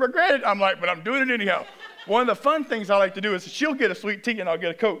 you're going to regret it. I'm like, but I'm doing it anyhow. One of the fun things I like to do is she'll get a sweet tea and I'll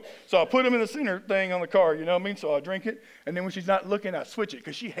get a Coke. So I'll put them in the center thing on the car, you know what I mean? So I'll drink it. And then when she's not looking, I switch it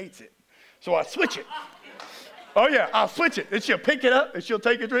because she hates it. So I switch it. Oh, yeah, I'll switch it. Then she'll pick it up and she'll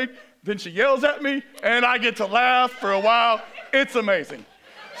take a drink. Then she yells at me and I get to laugh for a while. It's amazing.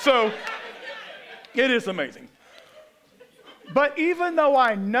 So it is amazing. But even though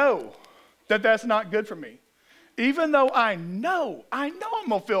I know that that's not good for me, even though I know I'm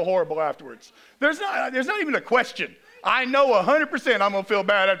going to feel horrible afterwards. There's not even a question. I know 100% I'm going to feel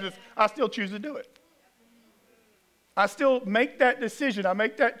bad after this. I still choose to do it. I still make that decision. I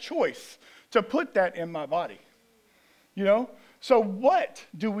make that choice to put that in my body. You know? So what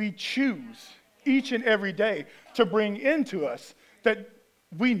do we choose each and every day to bring into us that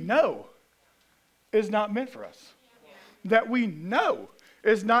we know is not meant for us? That we know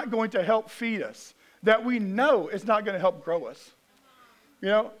is not going to help feed us? That we know is not going to help grow us? You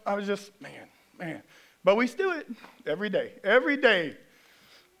know, I was just, man. But we do it every day. Every day.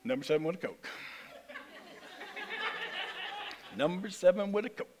 Number 7 with a Coke. Number 7 with a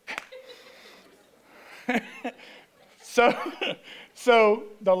Coke. So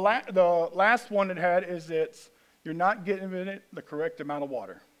the last one it had is you're not getting in it the correct amount of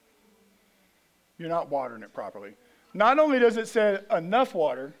water. You're not watering it properly. Not only does it say enough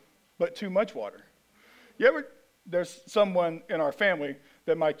water, but too much water. There's someone in our family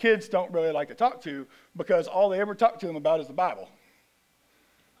that my kids don't really like to talk to because all they ever talk to them about is the Bible.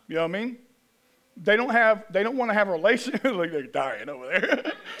 You know what I mean? They don't want to have a relationship. Like they're dying over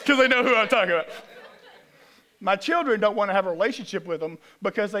there because they know who I'm talking about. My children don't want to have a relationship with them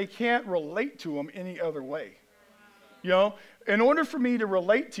because they can't relate to them any other way. You know, in order for me to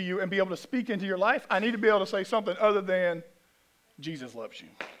relate to you and be able to speak into your life, I need to be able to say something other than Jesus loves you.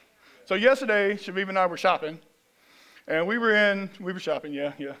 So yesterday, Shabib and I were shopping, and we were shopping,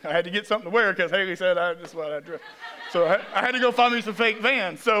 yeah. I had to get something to wear because Haley said this is what I dress. So I had to go find me some fake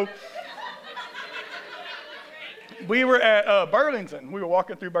Vans. So we were at Burlington. We were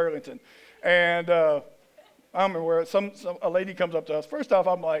walking through Burlington, and I remember where a lady comes up to us. First off,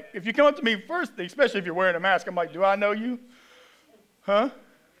 I'm like, if you come up to me first, especially if you're wearing a mask, I'm like, do I know you? Huh?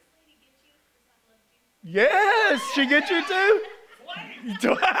 Yes, she get you too?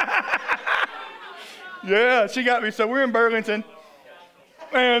 Yeah, she got me. So we're in Burlington,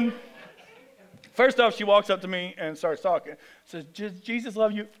 and first off, she walks up to me and starts talking. Says, Jesus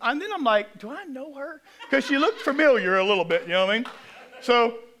love you. And then I'm like, do I know her? Because she looked familiar a little bit, you know what I mean?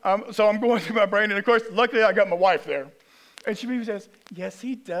 So I'm going through my brain, and of course, luckily I got my wife there. And Shabib says, yes,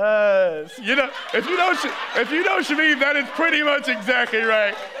 he does. You know, if you know Shabib, that is pretty much exactly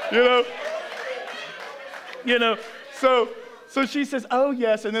right. You know, so she says, oh,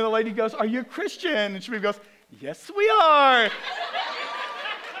 yes. And then the lady goes, are you a Christian? And Shabib goes, yes, we are.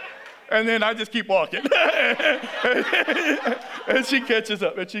 And then I just keep walking. And she catches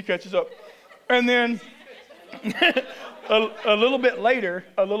up. And then a little bit later,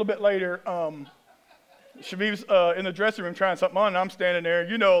 Shabib's in the dressing room trying something on, and I'm standing there.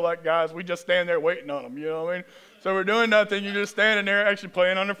 You know, like guys, we just stand there waiting on them, you know what I mean? So we're doing nothing. You're just standing there actually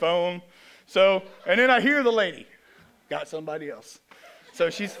playing on their phone. So, and then I hear the lady, got somebody else. So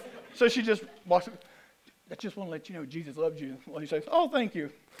she just walks up. I just want to let you know Jesus loves you. The lady says, oh, thank you.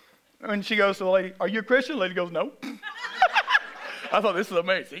 And she goes to the lady, are you a Christian? The lady goes, no. I thought this was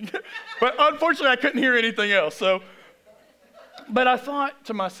amazing. But unfortunately, I couldn't hear anything else. So, but I thought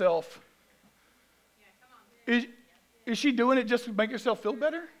to myself, is she doing it just to make herself feel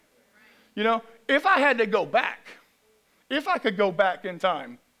better? You know, if I had to go back, if I could go back in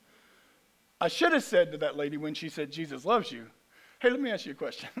time, I should have said to that lady when she said, Jesus loves you, hey, let me ask you a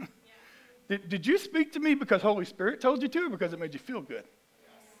question. Did you speak to me because Holy Spirit told you to or because it made you feel good?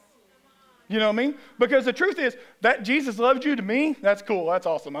 You know what I mean? Because the truth is that Jesus loves you to me, that's cool. That's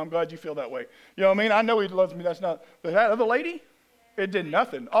awesome. I'm glad you feel that way. You know what I mean? I know he loves me. That's not. But that other lady, it did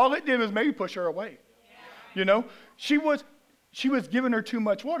nothing. All it did was maybe push her away. You know? She was giving her too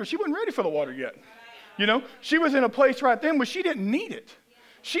much water. She wasn't ready for the water yet. You know? She was in a place right then where she didn't need it.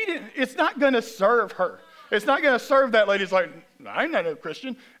 It's not going to serve her. It's not going to serve that lady. It's like, I'm not a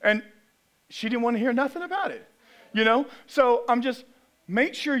Christian. And she didn't want to hear nothing about it. You know? So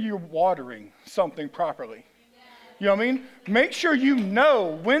make sure you're watering something properly. You know what I mean? Make sure you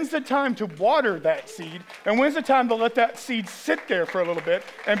know when's the time to water that seed and when's the time to let that seed sit there for a little bit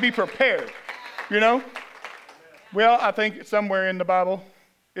and be prepared. You know? Well, I think somewhere in the Bible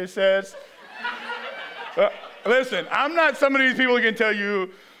it says, listen, I'm not some of these people who can tell you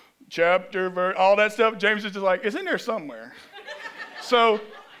chapter, verse, all that stuff. James is just like, it's in there somewhere. So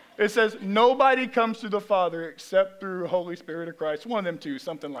it says, nobody comes to the Father except through the Holy Spirit of Christ. One of them two,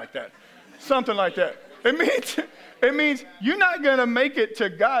 something like that. Something like that. It means you're not going to make it to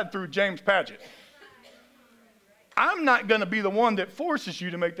God through James Padgett. I'm not going to be the one that forces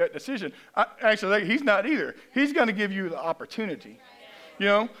you to make that decision. Actually, he's not either. He's going to give you the opportunity. You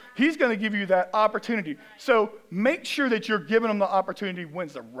know, he's going to give you that opportunity. So make sure that you're giving them the opportunity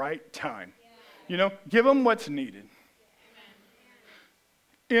when's the right time. You know, give them what's needed.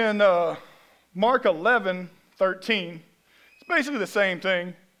 In Mark 11:13, it's basically the same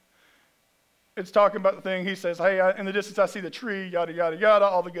thing. It's talking about the thing. He says, hey, in the distance I see the tree, yada, yada, yada,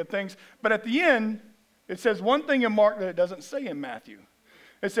 all the good things. But at the end, it says one thing in Mark that it doesn't say in Matthew.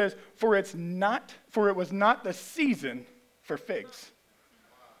 It says, for it was not the season for figs.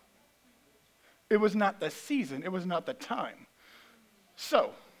 It was not the season. It was not the time.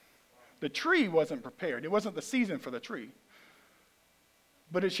 So, the tree wasn't prepared. It wasn't the season for the tree.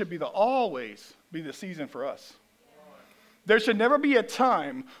 But it should always be the season for us. There should never be a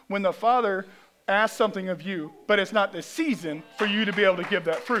time when the Father asks something of you, but it's not the season for you to be able to give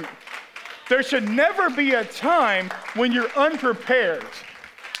that fruit. There should never be a time when you're unprepared.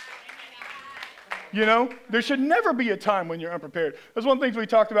 You know, there should never be a time when you're unprepared. That's one of the things we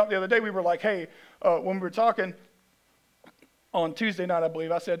talked about the other day. We were like, hey, when we were talking on Tuesday night, I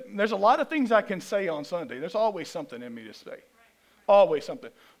believe, I said, there's a lot of things I can say on Sunday. There's always something in me to say. Always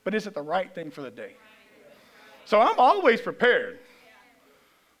something. But is it the right thing for the day? So I'm always prepared.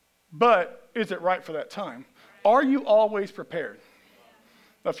 But is it right for that time? Are you always prepared?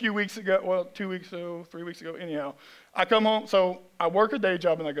 A few weeks ago, well, 2 weeks ago, 3 weeks ago, anyhow, I come home, so I work a day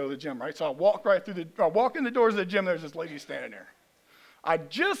job and I go to the gym, right? So I walk in the doors of the gym, there's this lady standing there. I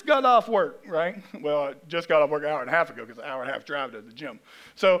just got off work, right? Well, I just got off work an hour and a half ago because it's an hour and a half drive to the gym.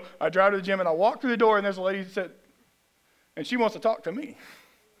 So I drive to the gym and I walk through the door and there's a lady that said, and she wants to talk to me.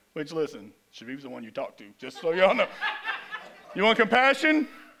 Which, listen, Shabib's the one you talk to, just so y'all know. You want compassion?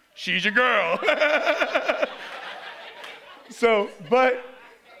 She's your girl. But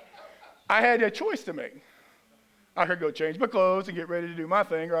I had a choice to make. I could go change my clothes and get ready to do my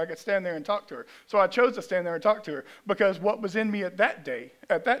thing, or I could stand there and talk to her. So I chose to stand there and talk to her because what was in me at that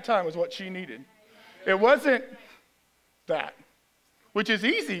time, was what she needed. It wasn't that, which is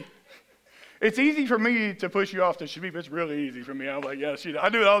easy. It's easy for me to push you off to Shabib. It's really easy for me. I'm like, yeah, I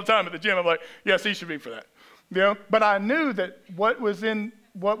do it all the time at the gym. I'm like, yeah, see Shabib for that. You know? But I knew that what was in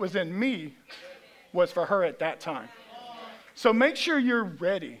me was for her at that time. So make sure you're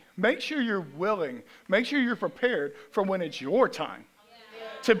ready. Make sure you're willing. Make sure you're prepared for when it's your time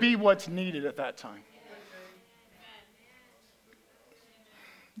to be what's needed at that time.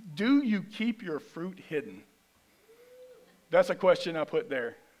 Do you keep your fruit hidden? That's a question I put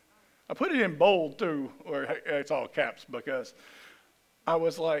there. I put it in bold too, or it's all caps, because I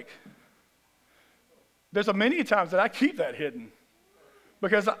was like, there's a many times that I keep that hidden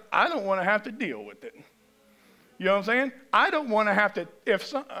because I don't want to have to deal with it. You know what I'm saying? I don't want to have to,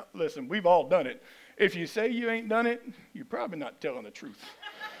 listen, we've all done it. If you say you ain't done it, you're probably not telling the truth.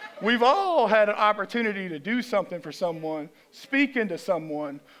 We've all had an opportunity to do something for someone, speak into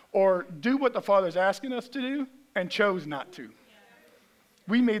someone, or do what the Father's asking us to do and chose not to.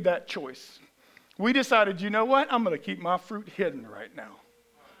 We made that choice. We decided, you know what? I'm going to keep my fruit hidden right now.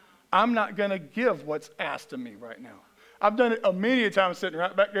 I'm not going to give what's asked of me right now. I've done it many a time sitting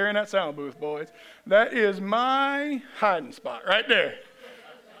right back there in that sound booth, boys. That is my hiding spot right there.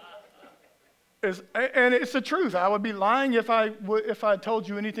 And it's the truth. I would be lying if I told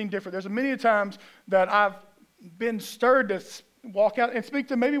you anything different. There's many times that I've been stirred to walk out and speak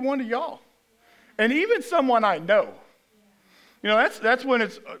to maybe one of y'all. And even someone I know. You know, that's when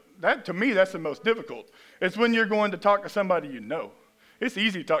to me, that's the most difficult. It's when you're going to talk to somebody you know. It's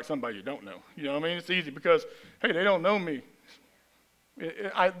easy to talk to somebody you don't know. You know what I mean? It's easy because, hey, they don't know me.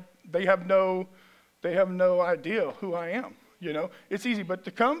 They have no idea who I am. You know, it's easy, but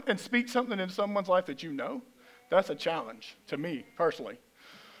to come and speak something into someone's life that you know, that's a challenge to me personally.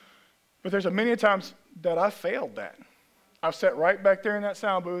 But there's many times that I failed that. I've sat right back there in that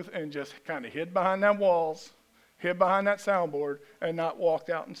sound booth and just kind of hid behind them walls, hid behind that soundboard, and not walked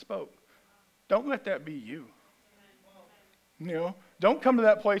out and spoke. Don't let that be you. You know, don't come to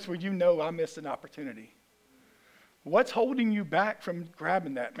that place where you know I missed an opportunity. What's holding you back from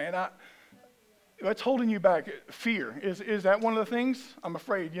grabbing that, man? What's holding you back? Fear. Is that one of the things? I'm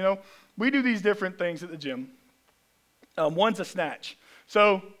afraid. You know, we do these different things at the gym. One's a snatch.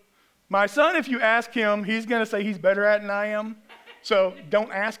 So my son, if you ask him, he's going to say he's better at it than I am. So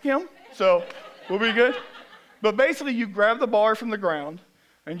don't ask him. So we'll be good. But basically, you grab the bar from the ground,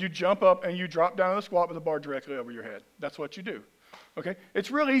 and you jump up, and you drop down to the squat with the bar directly over your head. That's what you do. Okay? It's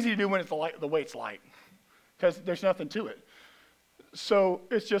real easy to do when the weight's light, because there's nothing to it. So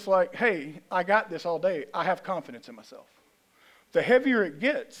it's just like, hey, I got this all day. I have confidence in myself. The heavier it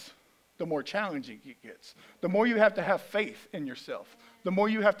gets, the more challenging it gets. The more you have to have faith in yourself. The more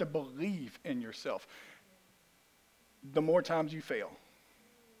you have to believe in yourself. The more times you fail.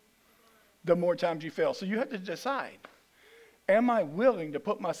 The more times you fail. So you have to decide, am I willing to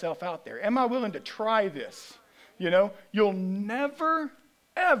put myself out there? Am I willing to try this? You know, you'll never,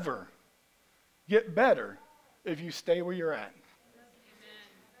 ever get better if you stay where you're at.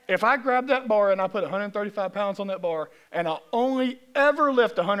 If I grab that bar and I put 135 pounds on that bar and I'll only ever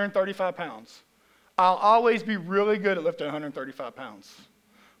lift 135 pounds, I'll always be really good at lifting 135 pounds.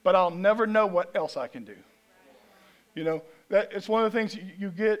 But I'll never know what else I can do. You know, it's one of the things you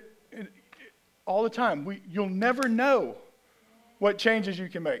get all the time. You'll never know what changes you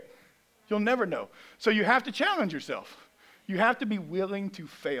can make. You'll never know. So you have to challenge yourself. You have to be willing to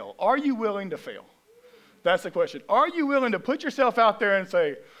fail. Are you willing to fail? That's the question. Are you willing to put yourself out there and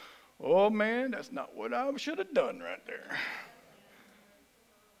say, oh man, that's not what I should have done right there.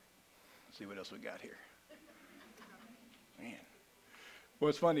 Let's see what else we got here. Man.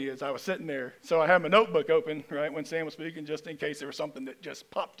 What's funny is I was sitting there, so I had my notebook open, right, when Sam was speaking, just in case there was something that just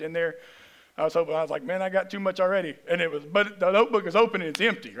popped in there. I was like, man, I got too much already. But the notebook is open and it's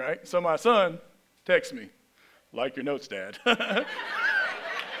empty, right? So my son texts me, like your notes, Dad.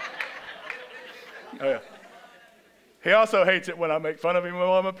 Oh, yeah. He also hates it when I make fun of him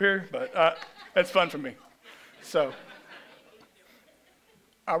while I'm up here, but it's fun for me. So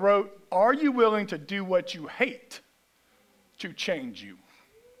I wrote, are you willing to do what you hate to change you?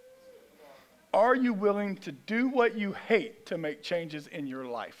 Are you willing to do what you hate to make changes in your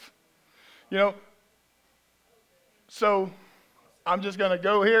life? You know, so I'm just going to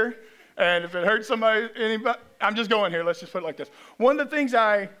go here, and if it hurts anybody, I'm just going here. Let's just put it like this. One of the things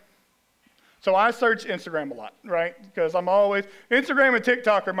So I search Instagram a lot, right? Because Instagram and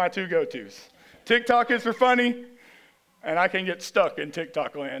TikTok are my two go-tos. TikTok is for funny, and I can get stuck in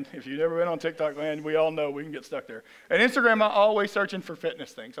TikTok land. If you've ever been on TikTok land, we all know we can get stuck there. And Instagram, I'm always searching for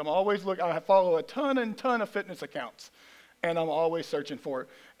fitness things. I follow a ton of fitness accounts, and I'm always searching for it.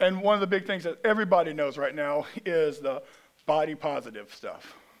 And one of the big things that everybody knows right now is the body positive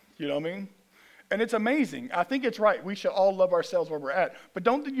stuff. You know what I mean? And it's amazing. I think it's right. We should all love ourselves where we're at. But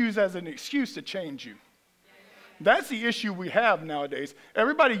don't use it as an excuse to change you. That's the issue we have nowadays.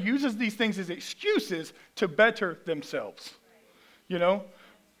 Everybody uses these things as excuses to better themselves. You know?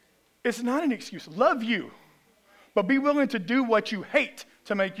 It's not an excuse. Love you. But be willing to do what you hate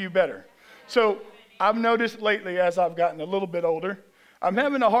to make you better. So I've noticed lately as I've gotten a little bit older, I'm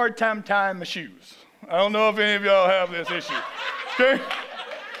having a hard time tying my shoes. I don't know if any of y'all have this issue. Okay?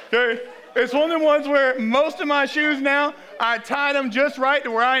 Okay? It's one of the ones where most of my shoes now, I tie them just right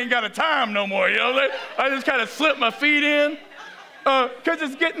to where I ain't got to tie them no more. You know, I just kind of slip my feet in because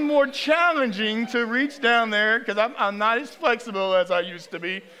it's getting more challenging to reach down there because I'm not as flexible as I used to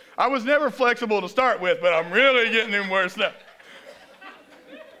be. I was never flexible to start with, but I'm really getting them worse now.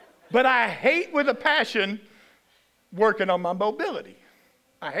 But I hate with a passion working on my mobility.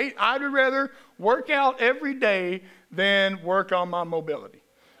 I'd rather work out every day than work on my mobility,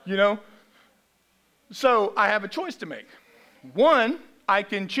 you know? So I have a choice to make. One, I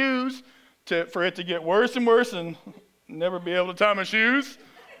can choose for it to get worse and worse and never be able to tie my shoes,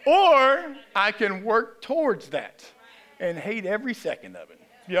 or I can work towards that and hate every second of it.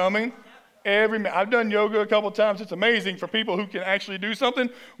 You know what I mean? I've done yoga a couple times. It's amazing for people who can actually do something.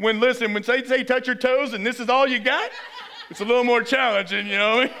 When they say touch your toes and this is all you got, it's a little more challenging, you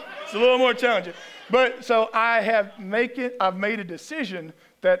know what I mean? It's a little more challenging. But so I've made a decision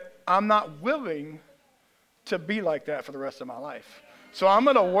that I'm not willing to be like that for the rest of my life. So I'm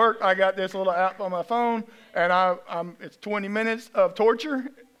going to work. I got this little app on my phone, and it's 20 minutes of torture.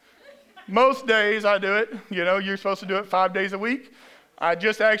 Most days I do it. You know, you're supposed to do it 5 days a week. I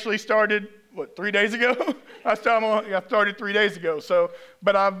just actually started, 3 days ago? I started 3 days ago.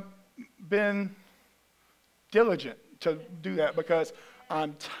 But I've been diligent to do that because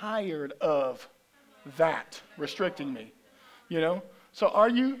I'm tired of that restricting me, you know? So are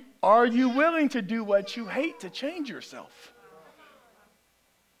you willing to do what you hate to change yourself?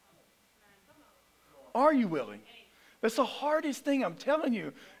 Are you willing? That's the hardest thing, I'm telling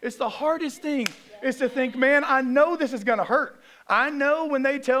you. It's the hardest thing is to think, man, I know this is going to hurt. I know when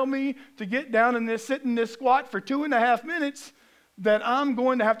they tell me to get down in this, sit in this squat for 2.5 minutes, that I'm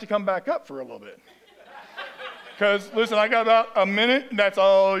going to have to come back up for a little bit. Because, listen, I got about a minute, and that's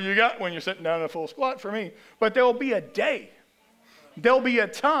all you got when you're sitting down in a full squat for me. But there'll be a day. There'll be a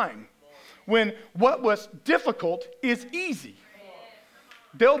time when what was difficult is easy.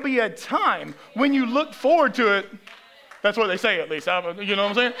 There'll be a time when you look forward to it. That's what they say, at least. You know what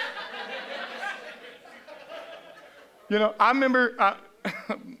I'm saying? You know, I remember,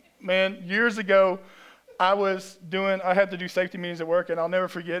 man, years ago, I had to do safety meetings at work, and I'll never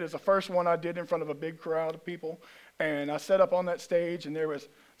forget, it's the first one I did in front of a big crowd of people. And I set up on that stage, and it's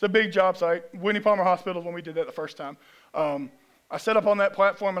a big job site. Whitney Palmer Hospital when we did that the first time. I set up on that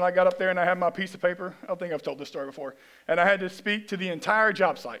platform, and I got up there, and I had my piece of paper. I don't think I've told this story before. And I had to speak to the entire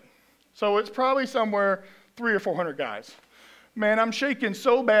job site. So it's probably somewhere 300 or 400 guys. Man, I'm shaking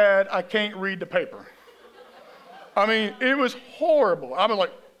so bad I can't read the paper. I mean, it was horrible. I was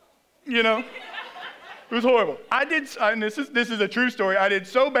like, you know, it was horrible. And this is a true story. I did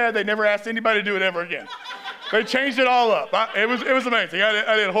so bad they never asked anybody to do it ever again. They changed it all up. It was amazing.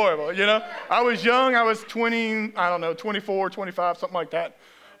 I did horrible, you know. I was young. I was 24, 25, something like that.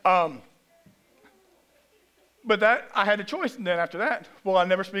 But I had a choice. And then after that, will I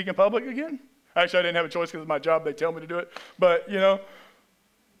never speak in public again? Actually, I didn't have a choice because of my job. They tell me to do it. But, you know,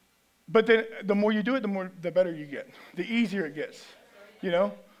 then the more you do it, the better you get. The easier it gets, you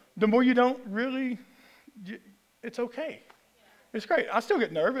know. The more you don't really, it's okay. It's great. I still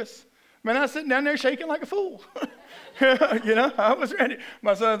get nervous. Man, I was sitting down there shaking like a fool. You know, I was ready.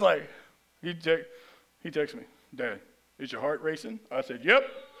 My son's like, he texts me, Dad, is your heart racing? I said, yep.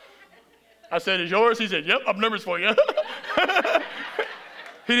 I said, is yours? He said, yep, I'm nervous for you.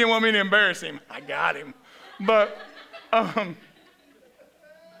 He didn't want me to embarrass him. I got him. But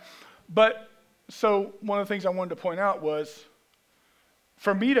so one of the things I wanted to point out was,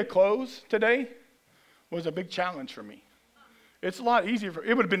 for me to close today was a big challenge for me. It's a lot easier.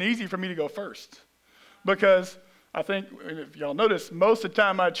 It would have been easy for me to go first, because I think, if y'all notice, most of the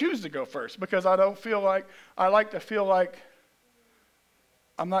time I choose to go first because I like to feel like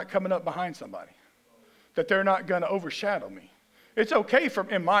I'm not coming up behind somebody, that they're not going to overshadow me. It's okay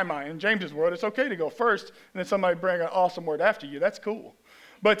in my mind, in James's world, it's okay to go first and then somebody bring an awesome word after you. That's cool.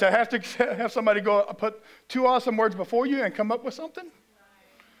 But to have somebody put 2 awesome words before you and come up with something,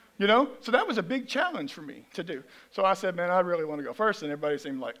 you know? So that was a big challenge for me to do. So I said, man, I really want to go first, and everybody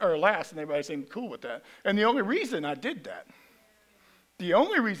seemed last, and everybody seemed cool with that. And the only reason I did that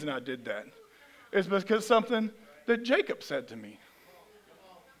is because something that Jacob said to me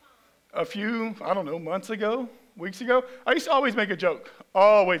a few, weeks ago. I used to always make a joke.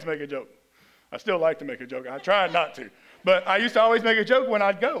 I still like to make a joke. I try not to. But I used to always make a joke when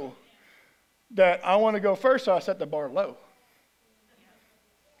I'd go that I want to go first, so I set the bar low.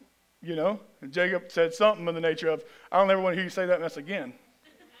 You know? And Jacob said something in the nature of, I don't ever want to hear you say that mess again.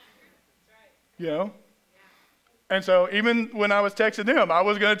 You know? And so even when I was texting him, I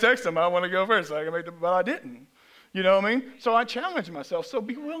was going to text him, I want to go first, so I can but I didn't. You know what I mean? So I challenged myself. So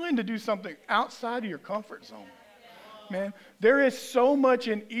be willing to do something outside of your comfort zone. Man, there is so much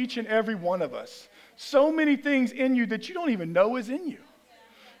in each and every one of us. So many things in you that you don't even know is in you.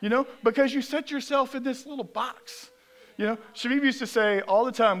 You know, because you set yourself in this little box. You know, Shabib used to say all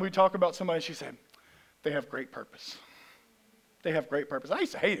the time, we talk about somebody, she said, they have great purpose. They have great purpose. I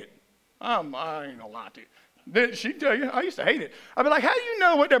used to hate it. I ain't gonna lie to you. She'd tell you, I used to hate it. I'd be like, how do you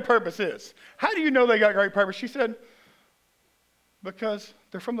know what their purpose is? How do you know they got great purpose? She said, because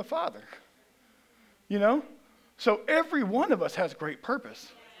they're from the Father. You know? So every one of us has great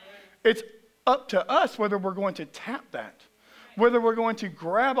purpose. It's up to us whether we're going to tap that, whether we're going to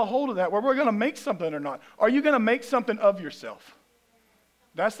grab a hold of that, whether we're going to make something or not. Are you going to make something of yourself?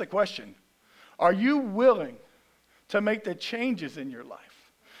 That's the question. Are you willing to make the changes in your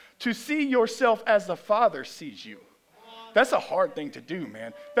life, to see yourself as the Father sees you? That's a hard thing to do,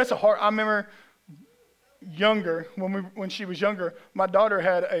 man. I remember when she was younger, my daughter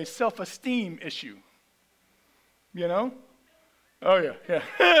had a self-esteem issue. You know? Oh, yeah.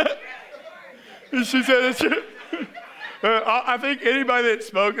 She said it's true. I think anybody that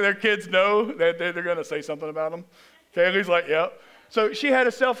spoke, their kids know that they're going to say something about them. Kaylee's like, yep. So she had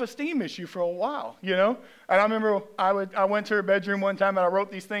a self-esteem issue for a while, you know? And I remember I went to her bedroom one time and I wrote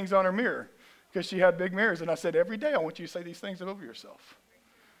these things on her mirror because she had big mirrors. And I said, every day I want you to say these things over yourself.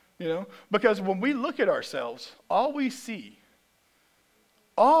 You know? Because when we look at ourselves, all we see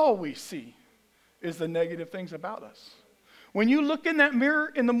is the negative things about us. When you look in that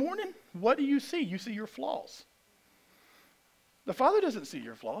mirror in the morning, what do you see? You see your flaws. The Father doesn't see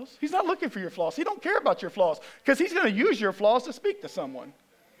your flaws. He's not looking for your flaws. He don't care about your flaws because he's going to use your flaws to speak to someone.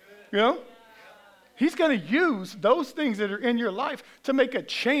 You know? He's going to use those things that are in your life to make a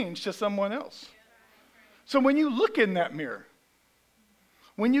change to someone else. So when you look in that mirror,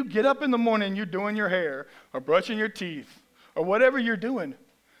 when you get up in the morning and you're doing your hair or brushing your teeth or whatever you're doing,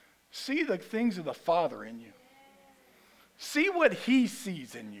 see the things of the Father in you. See what he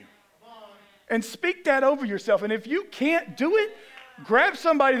sees in you. And speak that over yourself. And if you can't do it, grab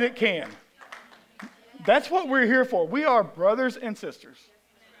somebody that can. That's what we're here for. We are brothers and sisters.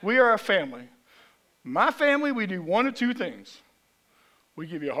 We are a family. My family, we do one of two things. We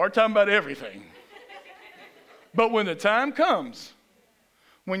give you a hard time about everything. But when the time comes,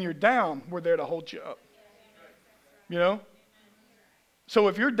 when you're down, we're there to hold you up. You know? So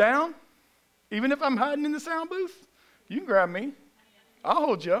if you're down, even if I'm hiding in the sound booth, you can grab me. I'll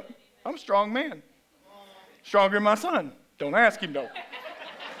hold you up. I'm a strong man. Stronger than my son. Don't ask him, though.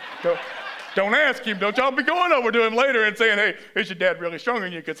 Don't ask him. Don't y'all be going over to him later and saying, hey, is your dad really stronger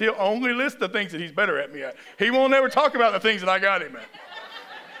than you? Because he'll only list the things that he's better at me at. He won't ever talk about the things that I got him at.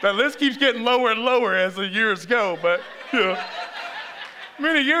 That list keeps getting lower and lower as the years go. But, you know,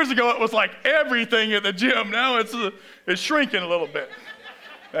 many years ago, it was like everything at the gym. Now it's shrinking a little bit.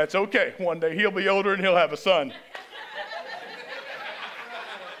 That's okay. One day he'll be older and he'll have a son.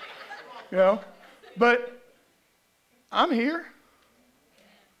 You know, but I'm here,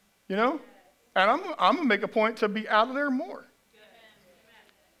 you know, and I'm going to make a point to be out of there more,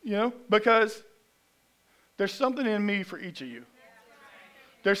 you know, because there's something in me for each of you.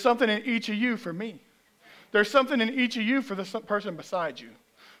 There's something in each of you for me. There's something in each of you for the person beside you,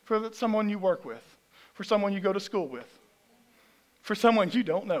 for someone you work with, for someone you go to school with, for someone you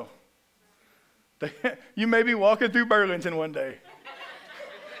don't know. You may be walking through Burlington one day.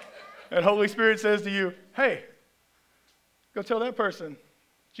 And Holy Spirit says to you, hey, go tell that person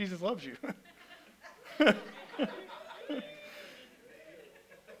Jesus loves you.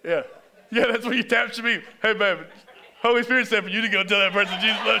 Yeah, that's what you tap to me. Hey, baby, Holy Spirit said for you to go tell that person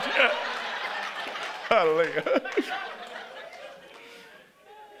Jesus loves you. Yeah. Hallelujah.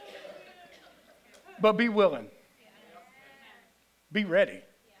 But be willing. Be ready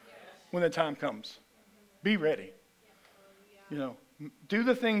when the time comes. Be ready. You know. Do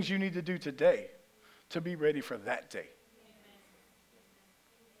the things you need to do today to be ready for that day.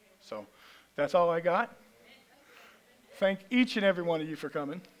 So that's all I got. Thank each and every one of you for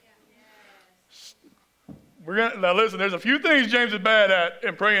coming. Now listen, there's a few things James is bad at,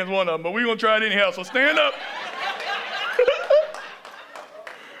 and praying is one of them, but we're going to try it anyhow, so stand up.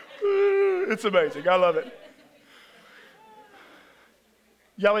 It's amazing. I love it.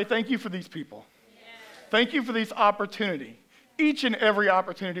 Yahweh, thank you for these people. Thank you for this opportunity. Each and every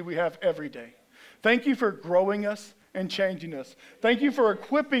opportunity we have every day. Thank you for growing us and changing us. Thank you for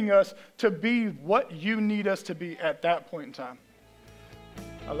equipping us to be what you need us to be at that point in time.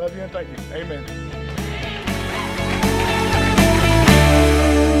 I love you and thank you. Amen.